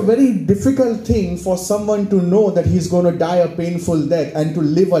बगीचे। It's a very difficult thing for someone to know that he's going to die a painful death and to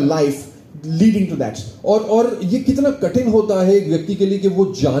live a life leading to that. और ये कितना कठिन होता है एक व्यक्ति के लिए कि वो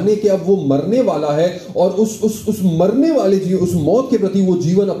जाने कि अब वो मरने वाला है और उस मरने वाले उस मौत के प्रति वो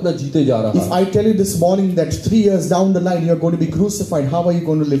जीवन अपना जीते जा रहा है। If I tell you this morning that 3 years down the line you're going to be crucified, how are you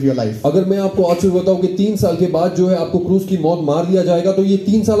going to live your life? अगर मैं आपको आज से बताऊं कि 3 साल के बाद जो है आपको क्रूस की मौत मार दिया जाएगा तो ये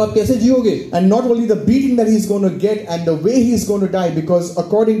 3 साल आप कैसे जियोगे? And not only the beating that he's going to get and the way he's going to die, because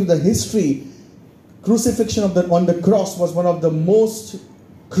according to the history, crucifixion on the cross was one of the most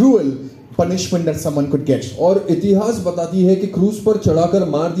cruel punishment that someone could get. और इतिहास बताती है कि क्रूस पर चढ़ाकर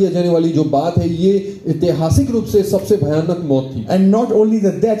मार दिया जाने वाली जो बात है ये ऐतिहासिक रूप से सबसे भयानक मौत थी। And not only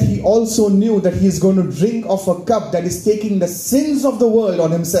that, he also knew that he is going to drink of a cup that is taking the sins of the world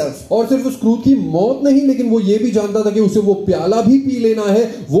on himself. और सिर्फ उस क्रूस की मौत नहीं लेकिन वो ये भी जानता था कि उसे वो प्याला भी पी लेना है,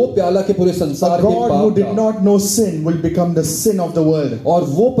 वो प्याला के पूरे संसार के God पाप who did not know sin will become the sin of the world. और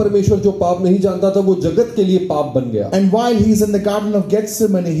वो परमेश्वर जो पाप नहीं जानता था वो जगत के लिए पाप बन गया। And while he is in the Garden of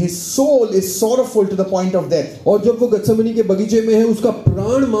Gethsemane, his soul is sorrowful to the point of death. और जब वो गत्समनी के बगीचे में है उसका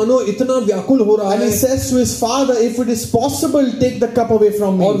प्राण मानो इतना व्याकुल हो रहा And है। he says to his father, if it is possible, take the cup away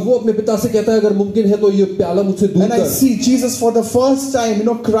from me. और वो अपने पिता से कहता है अगर मुमकिन है तो ये प्याला मुझसे दूर And I कर। see Jesus for the first time,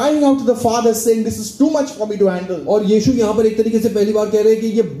 crying out to the Father, saying, "This is too much for me to handle." और यीशु यहाँ पर एक तरीके से पहली बार कह रहे हैं कि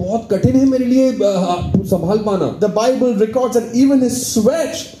ये बहुत कठिन है मेरे लिए संभाल पाना। The Bible records that even his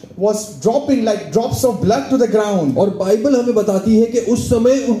sweat was dropping like drops of blood to the ground. और बाइबल हमें बताती है कि उस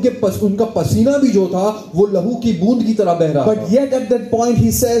समय उनका पसीना भी जो था वो लहू की बूंद की तरह बह रहा था. But yet at that point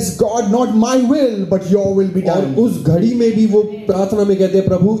he says, God, not my will but your will be और done. उस घड़ी में भी वो प्रार्थना में कहते हैं,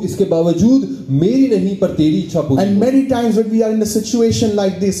 प्रभु इसके बावजूद मेरी नहीं पर तेरी इच्छा पूरी. And many times when we are in a situation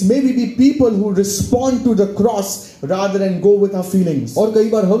like this, maybe be people who respond to the cross rather than go with our feelings. और कई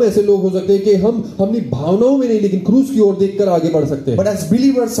बार हम ऐसे लोग हो सकते हैं कि हम अपनी भावनाओं में नहीं लेकिन क्रूस की ओर देखकर आगे बढ़ सकते हैं. But as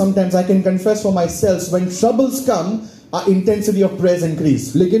believers, sometimes I can confess for myself, when troubles come, our intensity of prayers increase.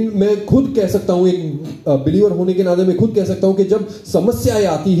 लेकिन मैं खुद कह सकता हूँ, एक बिलीवर होने के नाते मैं खुद कह सकता हूँ कि जब समस्याएं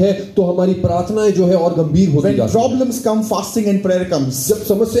आती है तो हमारी प्रार्थनाएं जो है और गंभीर होती When जाती हैं. problems come, fasting and prayer comes. जब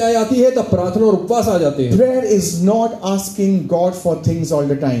समस्याएं आती है तब प्रार्थना और उपवास आ जाते हैं. Prayer is not asking God for things all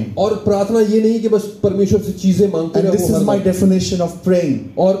the time. और प्रार्थना ये नहीं कि बस परमेश्वर से चीजें मांगते And रहो. this is my definition of praying.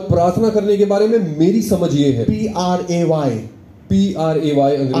 और प्रार्थना करने के बारे में मेरी समझ ये है, P-R-A-Y.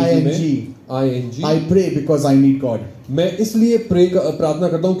 PRAY अंग्रेजी में ING. ING. I pray because I need God. मैं इसलिए प्रार्थना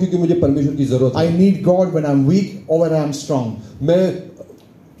करता हूँ क्योंकि मुझे परमेश्वर की जरूरत I है. need God when I'm weak or when I'm strong. मैं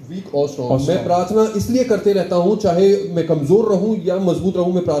वीक और स्ट्रॉन्ग, मैं प्रार्थना इसलिए करते रहता हूँ चाहे मैं कमजोर रहूँ या मजबूत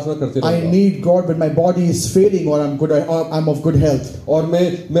रहूँ, मैं प्रार्थना करते रहता हूँ. I need God when my body is failing or I'm of good health. और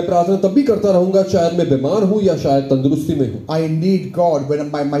मैं प्रार्थना तब भी करता रहूंगा शायद मैं बीमार हूँ या शायद तंदुरुस्ती में हूँ. I need God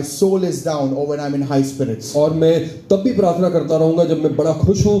when my soul is down or when I'm in high spirits. और मैं तब भी प्रार्थना करता रहूंगा जब मैं बड़ा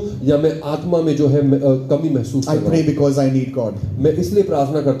खुश हूँ या मैं आत्मा में जो है कमी महसूस कर I रहा pray हूँ. because I need God. मैं इसलिए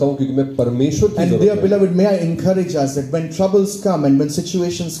प्रार्थना करता हूँ क्योंकि मैं परमेश्वर की And जरूरत dear है. beloved, may I encourage us that when troubles come and when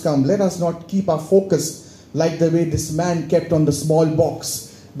situations come, let us not keep our focus like the way this man kept on the small box,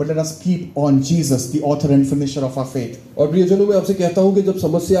 but let us keep on Jesus, the author and finisher of our faith. और प्रियजनों, मैं आपसे कहता हूं कि जब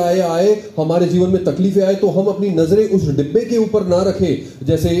समस्या आए हमारे जीवन में तकलीफें आए तो हम अपनी नजरें उस डिब्बे के ऊपर ना रखें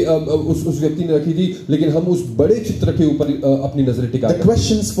जैसे उस व्यक्ति ने रखी थी, लेकिन हम उस बड़े चित्र के ऊपर अपनी नजरें टिकाएं. The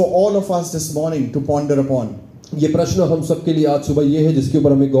questions for all of us this morning to ponder upon. ये प्रश्न हम सबके लिए आज सुबह ये है जिसके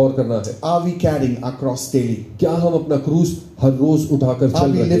ऊपर हमें गौर करना है. Are we carrying our cross daily? क्या हम अपना क्रूस हर रोज उठाकर Are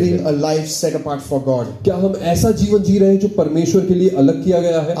चल we रहे living हैं? a life set apart for God? क्या हम ऐसा जीवन जी रहे हैं जो परमेश्वर के लिए अलग किया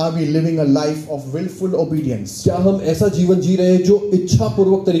गया है? Are we living a life of willful obedience? क्या हम ऐसा जीवन जी रहे हैं जो इच्छा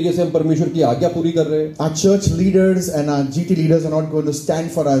पूर्वक तरीके से हम परमेश्वर की आज्ञा पूरी कर रहे हैं? Our church leaders and our GT leaders are not going to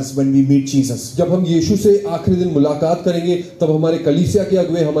stand for us when we meet Jesus. जब हम यीशु से आखिरी दिन मुलाकात करेंगे तब हमारे कलीसिया के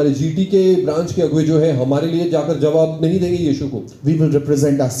अगुवे, हमारे जीटी के ब्रांच के अगुवे जो है हमारे लिए जाकर जवाब नहीं देंगे यीशु को. We will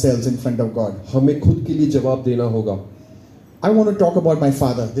represent ourselves in front of God. हमें खुद के लिए जवाब देना होगा. I want to talk about my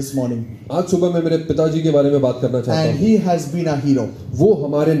father this morning. आज सुबह मैं मेरे पिताजी के बारे में बात करना चाहता And हूँ. he has been a hero. वो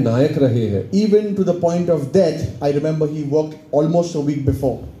हमारे नायक रहे हैं. Even to the point of death, I remember he worked almost a week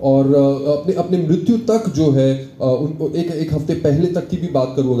before. और अपने मृत्यु तक जो है एक हफ्ते पहले तक की भी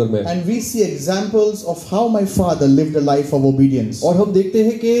बात करूं अगर मैं. And we see examples of how my father lived a life of obedience. और हम देखते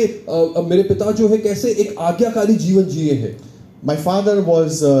हैं कि मेरे पिता जो है कैसे एक आज्ञाकारी जीवन जिए हैं. My father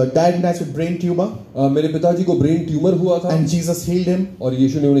was diagnosed with brain tumor. मेरे पिताजी को ब्रेन ट्यूमर हुआ था And Jesus healed him. और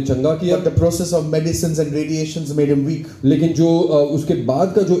यीशु ने उन्हें चंगा किया. But the process of medicines and radiations made him weak. लेकिन जो उसके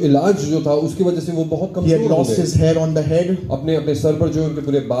बाद का जो इलाज जो था उसकी वजह से वो बहुत He कमजोर had हो lost गए. his hair on the head. अपने सर पर जो उनके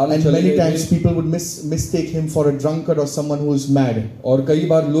पूरे बाल And चले many गए times थे. people would mistake him for a drunkard or someone who is mad. और कई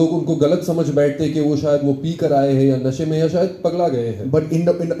बार लोग उनको गलत समझ बैठते कि वो शायद वो पी कर आए हैं या नशे में या शायद पगला गए हैं. But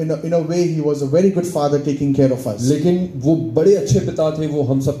in a way, he was a very good father taking care of us. लेकिन वो बड़े अच्छे पिता थे, वो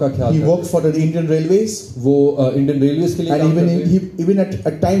हम सबका ख्याल He करते worked for the Indian Railways. वो इंडियन रेलवेज के लिए And काम करते. even at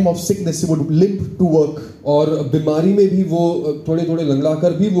a time of sickness, he would limp to work. और बीमारी में भी वो थोड़े लंगड़ा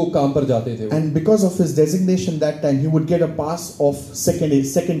कर भी वो काम पर जाते थे. And because of his designation that time, he would get a pass of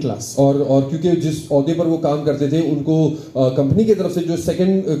second class. और क्योंकि जिस ओहदे पर वो काम करते थे उनको कंपनी की तरफ से जो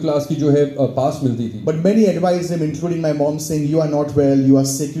सेकंड क्लास की जो है पास मिलती थी. But many advised him, including my mom, saying, "You are not well, you are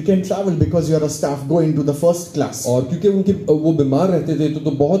sick, you can travel because you are a staff. Go into the first class." और क्योंकि उनके वो बीमार रहते थे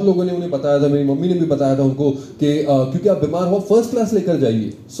तो बहुत लोगों ने उन्हें बताया था, मेरी मम्मी ने भी बताया था उनको कि क्योंकि आप बीमार हो फर्स्ट क्लास लेकर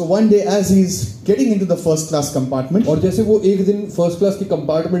जाइए. So one day, as he's getting into the first class compartment, और जैसे वो एक दिन फर्स्ट क्लास की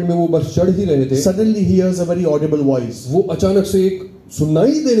कंपार्टमेंट में वो बस चढ़ ही रहे थे, suddenly he hears a very audible voice. वो अचानक से एक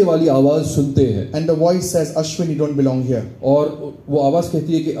सुनाई देने वाली आवाज सुनते हैं. And the voice says, "Ashwin, you don't belong here. और वो आवाज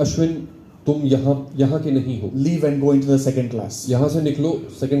कहती है कि अश्विन तुम यहाँ के नहीं हो, Leave and go into the second class." यहाँ से निकलो,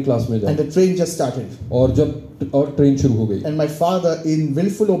 सेकंड क्लास में And जाओ. the train just started. और ट्रेन शुरू हो गई. And my father, in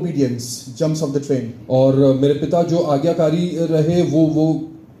willful obedience, jumps off the train. और मेरे पिता जो आज्ञाकारी रहे वो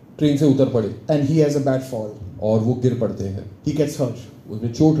ट्रेन से उतर पड़े And he has a bad fall. और वो गिर पड़ते हैं. He gets hurt.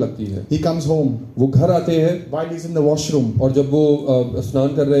 उसमें चोट लगती है. He comes home. वो घर आते हैं While he's in the washroom, और जब वो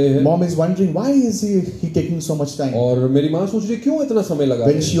स्नान कर रहे हैं mom is wondering, why is he taking so much time? और मेरी माँ सोच रही क्यों इतना समय लगा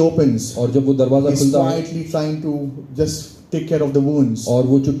When है? she opens, और जब वो दरवाजा he's खुलता है quietly trying to just take care of the wounds. और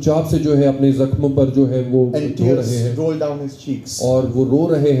वो चुपचाप से जो है अपने जख्मों पर जो है वो And धो रहे tears हैं roll down his cheeks. और वो रो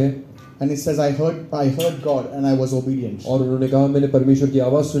रहे हैं. And he says, I heard God and I was obedient. और उन्होंने कहा मैंने परमेश्वर की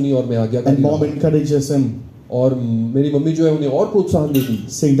आवाज सुनी और मैं आज्ञाकारी And mom रहा. encourages him, और मेरी मम्मी जो है उन्हें और प्रोत्साहन देती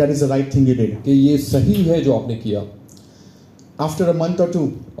saying that is the right thing you did. कि ये सही है जो आपने किया. After a month or two,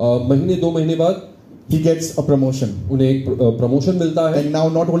 महीने 2 महीने बाद he gets a promotion. उन्हें एक प्रमोशन मिलता है. And now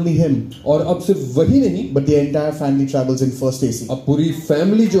not only him, और अब सिर्फ वही नहीं, but the entire family travels in first AC. अब पूरी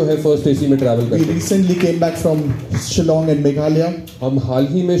फैमिली जो है फर्स्ट एसी में ट्रैवल We करती है. recently came back from Shillong and Meghalaya, हम हाल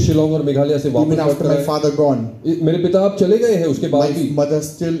ही में शिलोंग और मेघालय से वापस even after लौट my रहे father gone. हैं. मेरे पिता अब चले गए हैं, उसके बाद My भी mother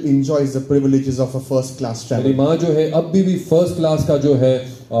still enjoys the privileges of a first class मेरी travel. माँ जो है अब भी फर्स्ट क्लास का जो है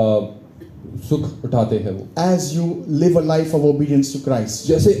सुख उठाते हैं वो. As you live a life of obedience to Christ,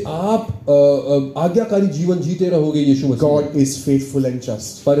 जैसे आप आज्ञाकारी जीवन जीते रहोगे यीशु मसीह, God is faithful and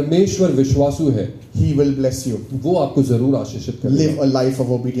just. परमेश्वर विश्वासु है, He will bless you. वो आपको जरूर आशीषित Live करेगा. a life of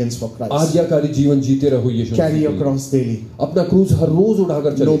obedience for Christ. आज्ञाकारी जीवन जीते रहो यीशु Carry मसीह your के लिए. cross daily, अपना क्रूज हर रोज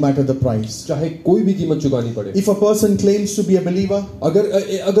उठाकर no चले, matter the price. चाहे कोई भी कीमत चुकानी पड़े. If a person claims to be a believer,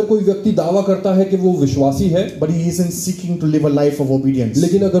 अगर कोई व्यक्ति दावा करता है कि वो विश्वासी है, but he isn't seeking to live a life of obedience,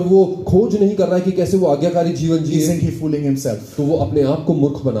 लेकिन अगर वो खोज नहीं कर रहा है कि कैसे वो आज्ञाकारी जीवन जिए, isn't he fooling himself? तो वो अपने आप को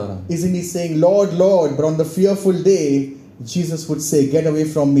मूर्ख बना रहा है. Isn't he saying, Lord, Lord, but on the fearful day, Jesus would say, get away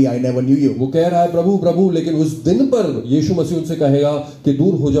from me, I never knew you. वो कह रहा है प्रभु प्रभु, लेकिन उस दिन पर यीशु मसीह उनसे कहेगा कि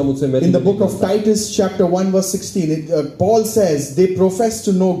दूर हो जा मुझसे, मैं In the तुम्हें book नहीं of जानता. Titus chapter 1 verse 16, Paul says, they profess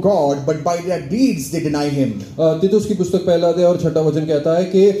to know God, but by their deeds they deny him. तीतुस की पुस्तक पहला अध्याय और 6वां वचन कहता है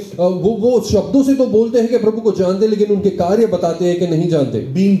कि वो शब्दों से तो बोलते हैं कि प्रभु को जानते, लेकिन उनके कार्य बताते हैं कि नहीं जानते,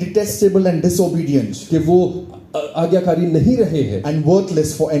 Being detestable and disobedient कि वो आज्ञाकारी नहीं रहे हैं and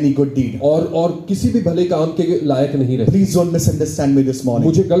worthless for any good deed. और किसी भी भले काम के लायक नहीं रहे. Please don't misunderstand me this morning.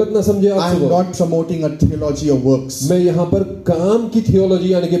 मुझे गलत ना समझे I आप am सुबह. not promoting a theology of works. मैं यहाँ पर काम की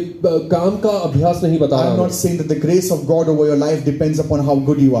थियोलॉजी यानी कि काम का अभ्यास नहीं बता I रहा am हूँ. not saying that the grace of God over your life depends upon how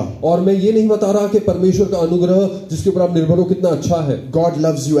good you are. और मैं ये नहीं बता रहा कि परमेश्वर का अनुग्रह जिसके ऊपर आप निर्भर हो कितना अच्छा है. God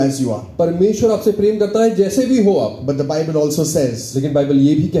loves you as you are. परमेश्वर आपसे प्रेम करता है जैसे भी हो आप. But the Bible also says, लेकिन बाइबल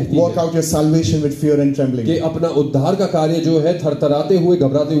ये भी कहती work है out your salvation with fear and trembling. कि अपना उद्धार का कार्य जो है थरथराते हुए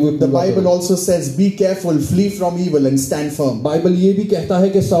घबराते हुए The पूरा Bible करो. also says, be careful, flee from evil and stand firm. Bible ये भी कहता है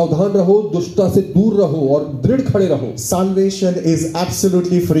कि सावधान रहो, दुष्टता से दूर रहो और दृढ़ खड़े रहो. Salvation is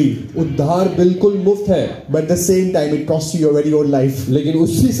absolutely free, उद्धार बिल्कुल मुफ्त है, but at the same time it costs you your very own life. लेकिन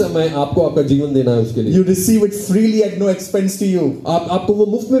उसी समय आपको आपका जीवन देना है उसके लिए. You receive it freely at no expense to you. आपको वो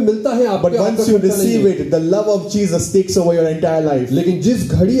मुफ्त में मिलता है, But once you receive it, the love of Jesus takes over your entire life. लेकिन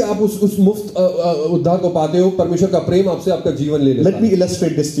जिस घड़ी आप उस मुफ्त उद्धार को पाते हो, परमेश्वर का प्रेम आपसे आपका जीवन ले लेता Let me है.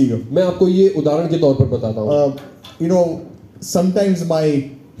 illustrate this to you. मैं आपको ये उदाहरण के तौर पर बताता हूँ. You know, sometimes my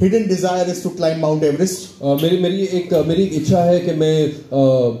hidden desire is to climb Mount Everest. मेरी एक इच्छा है कि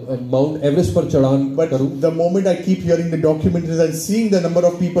मैं माउंट एवरेस्ट पर चढ़ान But करूं. the moment I keep hearing the documentaries and seeing the number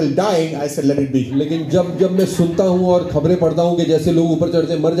of people dying, I said, let it be. लेकिन जब मैं सुनता हूं और खबरें पढ़ता हूं कि जैसे लोग ऊपर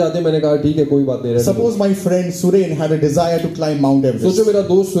चढ़ते मर जाते हैं, मैंने कहा ठीक है कोई बात नहीं. Suppose my friend Suren had a desire to climb Mount Everest. सोचो मेरा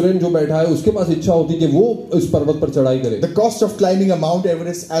दोस्त सुरेन जो बैठा है उसके पास इच्छा होती कि वो इस पर्वत पर चढ़ाई करे. The cost of climbing a Mount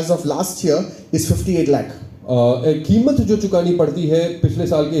Everest as of last year is 58 lakh. कीमत जो चुकानी पड़ती है पिछले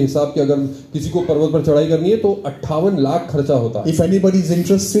साल के हिसाब के, अगर किसी को पर्वत पर चढ़ाई करनी है तो 58 लाख खर्चा होता है. If anybody is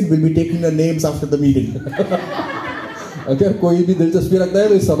interested, we'll be taking the names after the meeting. अगर कोई भी दिलचस्पी रखता है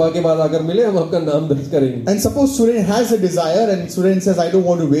तो इस सभा के बाद आकर मिले, हम आपका नाम दर्ज करेंगे. And suppose Suren has a desire and Suren says, I don't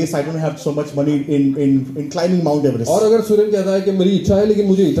want to waste, I don't have so much money in climbing Mount Everest. और अगर सुरेन कहता है कि मेरी इच्छा है लेकिन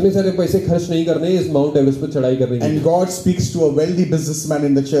मुझे इतने सारे पैसे खर्च नहीं करने इस माउंट एवरेस्ट पर चढ़ाई करने के लिए. And God speaks to a wealthy businessman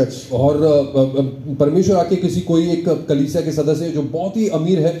in the church. और परमेश्वर आके किसी कोई एक कलीसिया के सदस्य जो बहुत ही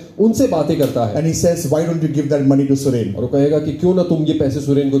अमीर है उनसे बातें करता है. And he says, why don't you give that money to Suren? और वो कहेगा कि क्यों ना तुम ये पैसे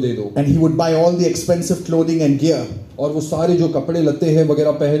सुरेन को दे दो. And he would buy all the expensive clothing and gear. और वो सारे जो कपड़े लत्ते हैं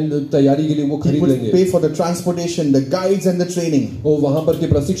वगैरह पहन तैयारी के लिए वो He खरीद would लेंगे. pay for the transportation, the guides and the training. वो वहां पर के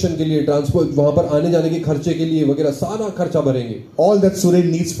प्रशिक्षण के लिए, ट्रांसपोर्ट, वहां पर आने जाने के खर्चे के लिए वगैरह सारा खर्चा भरेंगे. All that Suren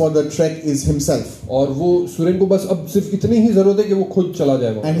needs for the trek is himself. और वो सुरेन को बस अब सिर्फ इतनी ही जरूरत है कि वो खुद चला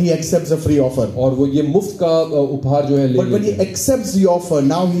जाएगा. And he accepts a free offer. और वो ये मुफ्त का उपहार जो है ले But when he लेगा. accepts the offer,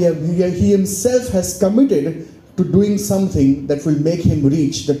 now he himself has committed to doing something that will make him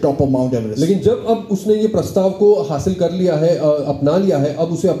reach the top of Mount Everest. लेकिन जब अब उसने ये प्रस्ताव को हासिल कर लिया है, अपना लिया है,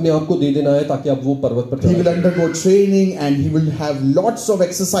 अब उसे अपने आप को दे देना है ताकि अब वो पर्वत पर He चढ़े. will undergo training and he will have lots of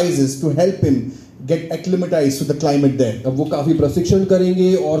exercises to help him get acclimatized to the climate there. अब वो काफी प्रशिक्षण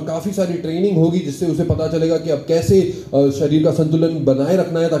करेंगे और काफी सारी ट्रेनिंग होगी जिससे उसे पता चलेगा कि अब कैसे शरीर का संतुलन बनाए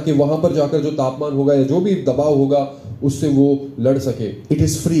रखना है ताकि वहां पर जाकर जो तापमान होगा या जो भी दबाव होगा उससे वो लड़ सके। It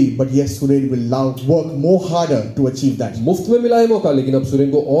is free, but yes, Suren will work more harder to achieve that. मुफ्त में मिला है मौका, लेकिन अब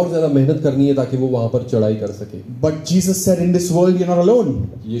सुरेन को और ज्यादा मेहनत करनी है ताकि वो वहां पर चढ़ाई कर सके। But Jesus said, in this world you're not alone.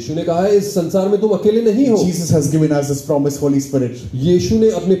 यीशु ने कहा है इस संसार में तुम अकेले नहीं हो। Jesus has given us this promise, Holy Spirit. यीशु ने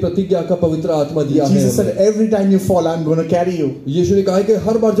अपनी प्रतिज्ञा का पवित्र आत्मा दिया है। Jesus said, every time you fall, I'm going to carry you. यीशु ने कहा है कि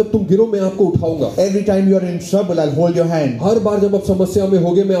हर बार जब तुम गिरो मैं आपको उठाऊंगा। Every time you are in trouble, I'll hold your hand. हर बार जब आप समस्या में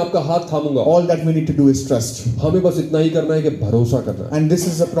होगे मैं आपका हाथ थामूंगा। All that we need to do is trust. हमें बस इतना ही करना है कि भरोसा करना है। And this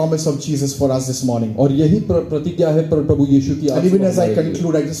is the promise of Jesus for us this morning. और यही प्रतिज्ञा है प्रभु यीशु की। And even as I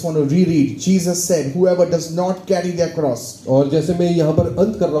conclude, I just want to reread. Jesus said, whoever does not carry their cross. और जैसे मैं यहाँ पर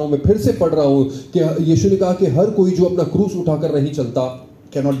अंत कर रहा हूँ, मैं फिर से पढ़ रहा हूँ कि यीशु ने कहा कि हर कोई जो अपना क्रूस उठाकर नहीं चलता,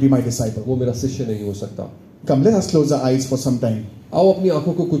 cannot be my disciple. वो मेरा शिष्य नहीं हो सकता। Come, let us close our eyes for some time. आओ अपनी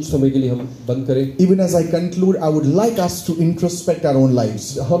आंखों को कुछ समय के लिए हम बंद करें। Even as I conclude, I would like us to introspect our own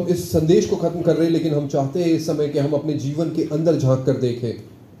lives. हम इस संदेश को खत्म कर रहे हैं, लेकिन हम चाहते हैं इस समय कि हम अपने जीवन के अंदर झांक कर देखें।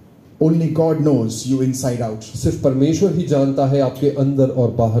 Only God knows you inside out. सिर्फ परमेश्वर ही जानता है आपके अंदर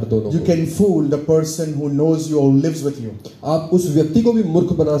और बाहर दोनों। You can fool the person who knows you or lives with you. आप उस व्यक्ति को भी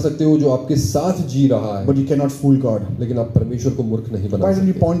मूर्ख बना सकते हो जो आपके साथ जी रहा है, But you cannot fool God. लेकिन आप परमेश्वर को मूर्ख नहीं बना Why don't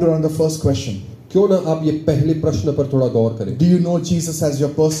you सकते। ponder on the first question? क्यों ना आप ये पहले प्रश्न पर थोड़ा गौर करें। Do you know Jesus as your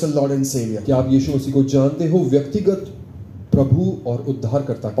personal Lord and Savior? क्या आप यीशु मसीह को जानते हो व्यक्तिगत प्रभु और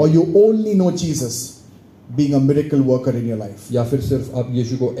उद्धारकर्ता? Or you only know Jesus being a miracle worker in your life? या फिर सिर्फ आप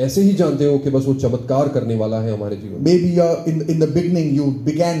यीशु को ऐसे ही जानते हो कि बस वो चमत्कार करने वाला है हमारे जीवन में? Maybe in the beginning you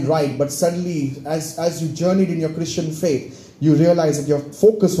began right, but suddenly as you journeyed in your Christian faith, you realize that your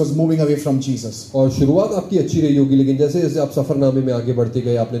focus was moving away from Jesus. और शुरुआत आपकी अच्छी रही होगी, लेकिन जैसे जैसे आप सफरनामे में आगे बढ़ते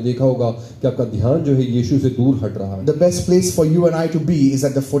गए आपने देखा होगा कि आपका ध्यान जो है यीशु से दूर हट रहा है। The best place for you and I to be is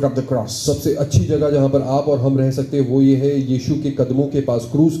at the foot of the cross. सबसे अच्छी जगह जहां पर आप और हम रह सकते हैं वो ये है यीशु के कदमों के पास,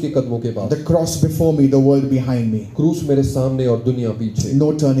 क्रूस के कदमों के पास। The cross before me, the world behind me. क्रूस मेरे सामने और दुनिया पीछे।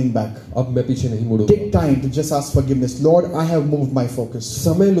 No turning back. अब मैं पीछे नहीं मुड़ूंगा। Take time to just ask forgiveness. Lord, I have moved my focus.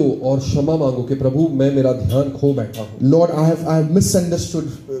 समय लो और क्षमा मांगो कि प्रभु मैं मेरा ध्यान खो बैठा हूँ। Lord, I have misunderstood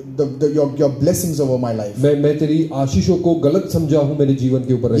your blessings over my life. मैं तेरी आशीषों को गलत समझा हूँ मेरे जीवन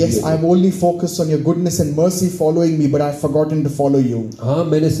के ऊपर। Yes, I have only focused on your goodness and mercy following me, but I have forgotten to follow you. हाँ,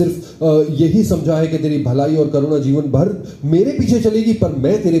 मैंने सिर्फ यही समझा है कि तेरी भलाई और करुणा जीवन भर मेरे पीछे चलेगी, पर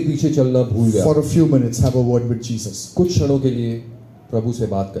मैं तेरे पीछे चलना भूल गया। For a few minutes, have a word with Jesus. कुछ क्षणों के लिए प्रभु से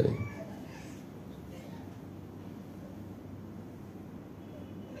बात करें।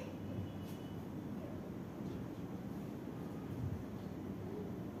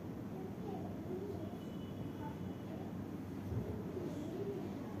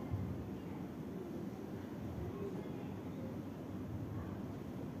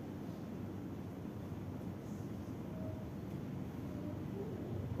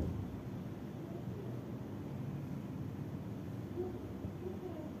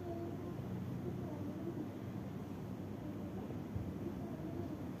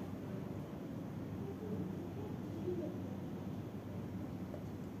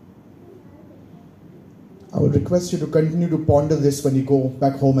 I would request you to continue to ponder this when you go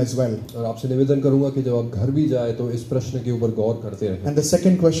back home as well. और आपसे निवेदन करूंगा कि जब आप घर भी जाए तो इस प्रश्न के ऊपर गौर करते रहें। And the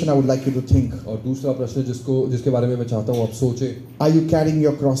second question I would like you to think. और दूसरा प्रश्न जिसके बारे में मैं चाहता हूँ आप सोचे, Are you carrying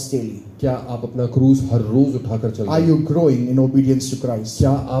your cross daily? क्या आप अपना क्रूस हर रोज उठाकर चल रहे Are हैं? you growing in obedience to Christ?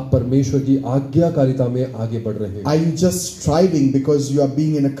 क्या आप परमेश्वर की आज्ञाकारिता में आगे बढ़ रहे हैं? Are you just striving because you are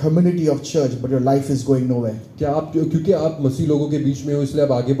being in a community of church but your life is going nowhere? क्या आप क्योंकि आप मसीह लोगों के बीच में हो इसलिए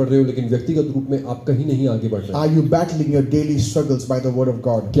आप आगे बढ़ रहे हो, लेकिन व्यक्तिगत रूप में आप कहीं नहीं आगे बढ़ रहे? Are you battling your daily struggles by the word of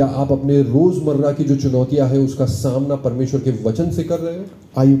God? क्या आप अपने रोजमर्रा की जो चुनौतियां है उसका सामना परमेश्वर के वचन से कर रहे हो?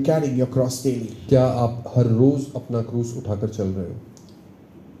 Are you carrying your cross daily? क्या आप हर रोज अपना क्रूस उठाकर चल रहे हो?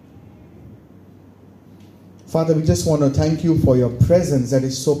 Father, we just want to thank you for your presence that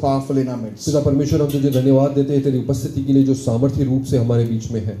is so powerful in our midst. पिता परमेश्वर हम तुझे धन्यवाद देते हैं तेरी उपस्थिति के लिए जो सामर्थ्य रूप से हमारे बीच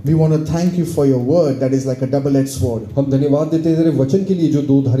में है। We want to thank you for your word that is like a double-edged sword. हम धन्यवाद देते हैं तेरे वचन के लिए जो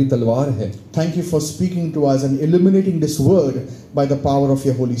दो-धारी तलवार है। Thank you for speaking to us and illuminating this word by the power of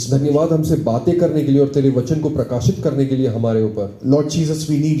your Holy Spirit. धन्यवाद हमसे बातें करने के लिए और तेरे वचन को प्रकाशित करने के लिए हमारे ऊपर। Lord Jesus,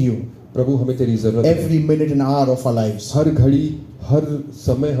 we need you. प्रभु हमें तेरी जरूरत है। Every minute and hour of our lives. हर घड़ी हर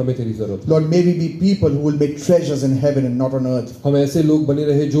समय हमें तेरी जरूरत है। Lord, may we be people who will make treasures in heaven and not on earth. हम ऐसे लोग बने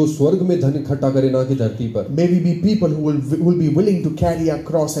रहे जो स्वर्ग में धन इकट्ठा करें ना कि धरती पर। May we be people who will be willing to carry our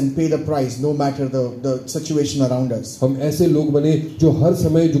cross and pay the price no matter the situation around us. हम ऐसे लोग बने जो हर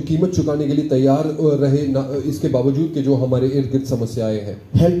समय जो कीमत चुकाने के लिए तैयार रहे इसके बावजूद के जो हमारे इर्द गिर्द समस्याएं हैं।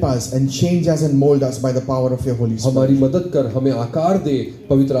 Help us and change us and mold us by the power of your Holy Spirit. हमारी मदद कर, हमें आकार दे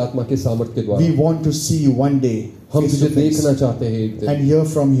पवित्र आत्मा के सामर्थ के द्वारा। We want to see you one day हम face तुझे to face देखना चाहते हैं एक दिन and hear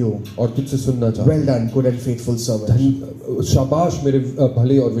from you. और तुझसे सुनना चाहते Well done, good and faithful servant. हैं। शाबाश मेरे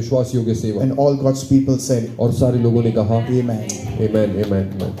भले और विश्वास योग्य सेवक। And all God's people said, और सारे लोगों ने कहा Amen. Amen amen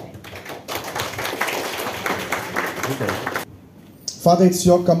amen. Father, it's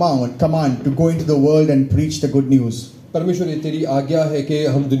your command to go into the world and preach the good news. परमेश्वर ये तेरी आज्ञा है कि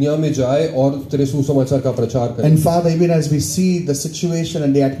हम दुनिया में जाए और तेरे सुसमाचार का प्रचार करें। And Father, even as we see the situation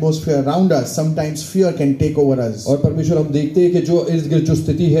and the atmosphere around us, sometimes fear can take over us. और परमेश्वर हम देखते हैं कि जो इर्द गिर्द जो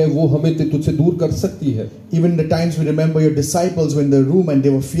स्थिति है वो हमें तुझसे दूर कर सकती है। Even the times we remember your disciples were in the room and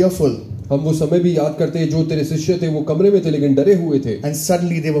they were fearful. हम वो समय भी याद करते हैं जो तेरे शिष्य थे वो कमरे में थे लेकिन डरे हुए थे। And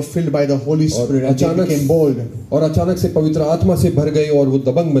suddenly they were filled by the Holy Spirit and they became bold. और अचानक से पवित्र आत्मा से भर गए और वो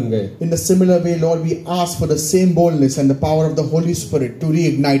दबंग बन गए। In the similar way, Lord, we ask for the same boldness and the power of the Holy Spirit to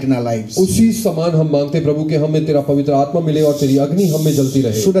reignite in our lives. उसी समान हम मांगते प्रभु कि हमें तेरा पवित्र आत्मा मिले और तेरी अग्नि हम में जलती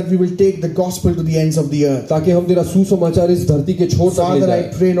रहे। So that we will take the gospel to the ends of the earth. ताकि हम तेरा सुसमाचार इस धरती के छोर तक ले Father, I जाएं।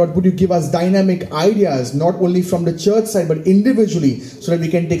 pray, Lord, would you give us dynamic ideas, not only from the church side, but individually, so that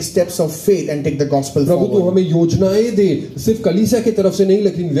we can take steps of faith and take the gospel प्रभु तो forward. हमें योजनाएं दे, सिर्फ कलीसिया की तरफ से नहीं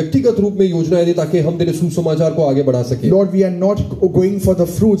लेकिन व्यक्तिगत रूप में योजनाएं दे ताकि हम तेरे सुसमाचार को आगे बढ़ा सके। Lord, we are not going for the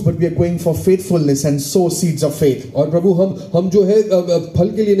fruits, but we are going for faithfulness and sow seeds of faith. और प्रभु हम जो है फल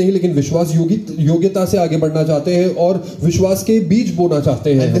के लिए नहीं लेकिन विश्वास योग्यता से आगे बढ़ना चाहते हैं और विश्वास के बीज बोना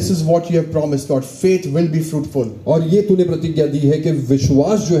चाहते हैं। And this is what you have promised, Lord. Faith will be fruitful. और ये तूने प्रतिज्ञा दी है कि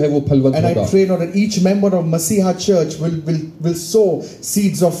विश्वास जो है वो फलवंत And I होगा। pray, Lord, that each member of Masiha Church will sow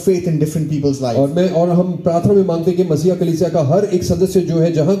seeds of faith in different people's lives. और हम प्रार्थना में मांगते हैं कि मसीहा कलीसिया का हर एक सदस्य जो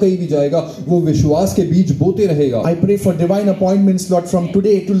है जहां कहीं भी जाएगा वो विश्वास के बीज बोते रहेगा। I pray for divine appointments, Lord, from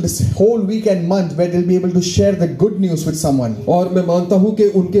today till this whole week and month, where they'll be able to share the good news with someone. और मैं मानता हूं कि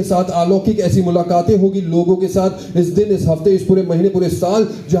उनके साथ अलौकिक ऐसी मुलाकातें होगी लोगों के साथ इस दिन, इस हफ्ते, इस पूरे महीने, पूरे साल,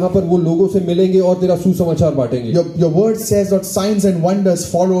 जहां पर वो लोगों से मिलेंगे और तेरा सुसमाचार बांटेंगे। Your word says that signs and wonders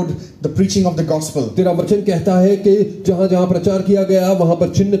followed the preaching of the gospel. तेरा वचन कहता है कि जहां-जहां प्रचार किया गया वहां पर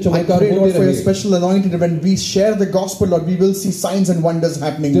चिन्ह I चमत्कार pray, Lord, होते for your रहे। special anointing, when we share the gospel, Lord, we will see signs and wonders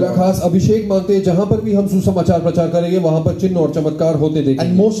happening. तेरा Lord. खास अभिषेक मांगते हैं जहां पर भी हम सुसमाचार प्रचार करेंगे वहां पर चिन्ह और चमत्कार होते And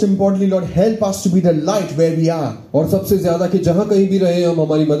देखेंगे। most importantly, Lord, help us to be the light where we are, और सबसे ज्यादा कि जहां कहीं भी रहे हम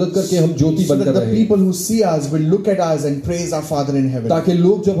हमारी मदद करके हम ज्योति so बनकर that the रहे, people who see us will look at us and praise our Father in heaven. ताकि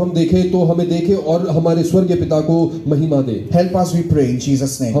लोग जब हम देखें तो हमें देखें और हमारे स्वर्गीय पिता को महिमा दे। Help us, we pray, in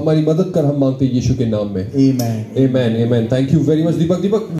Jesus' name. हमारी मदद कर हम मांगते हैं यीशु के नाम में। Amen. Amen amen. Thank you very much Deepak.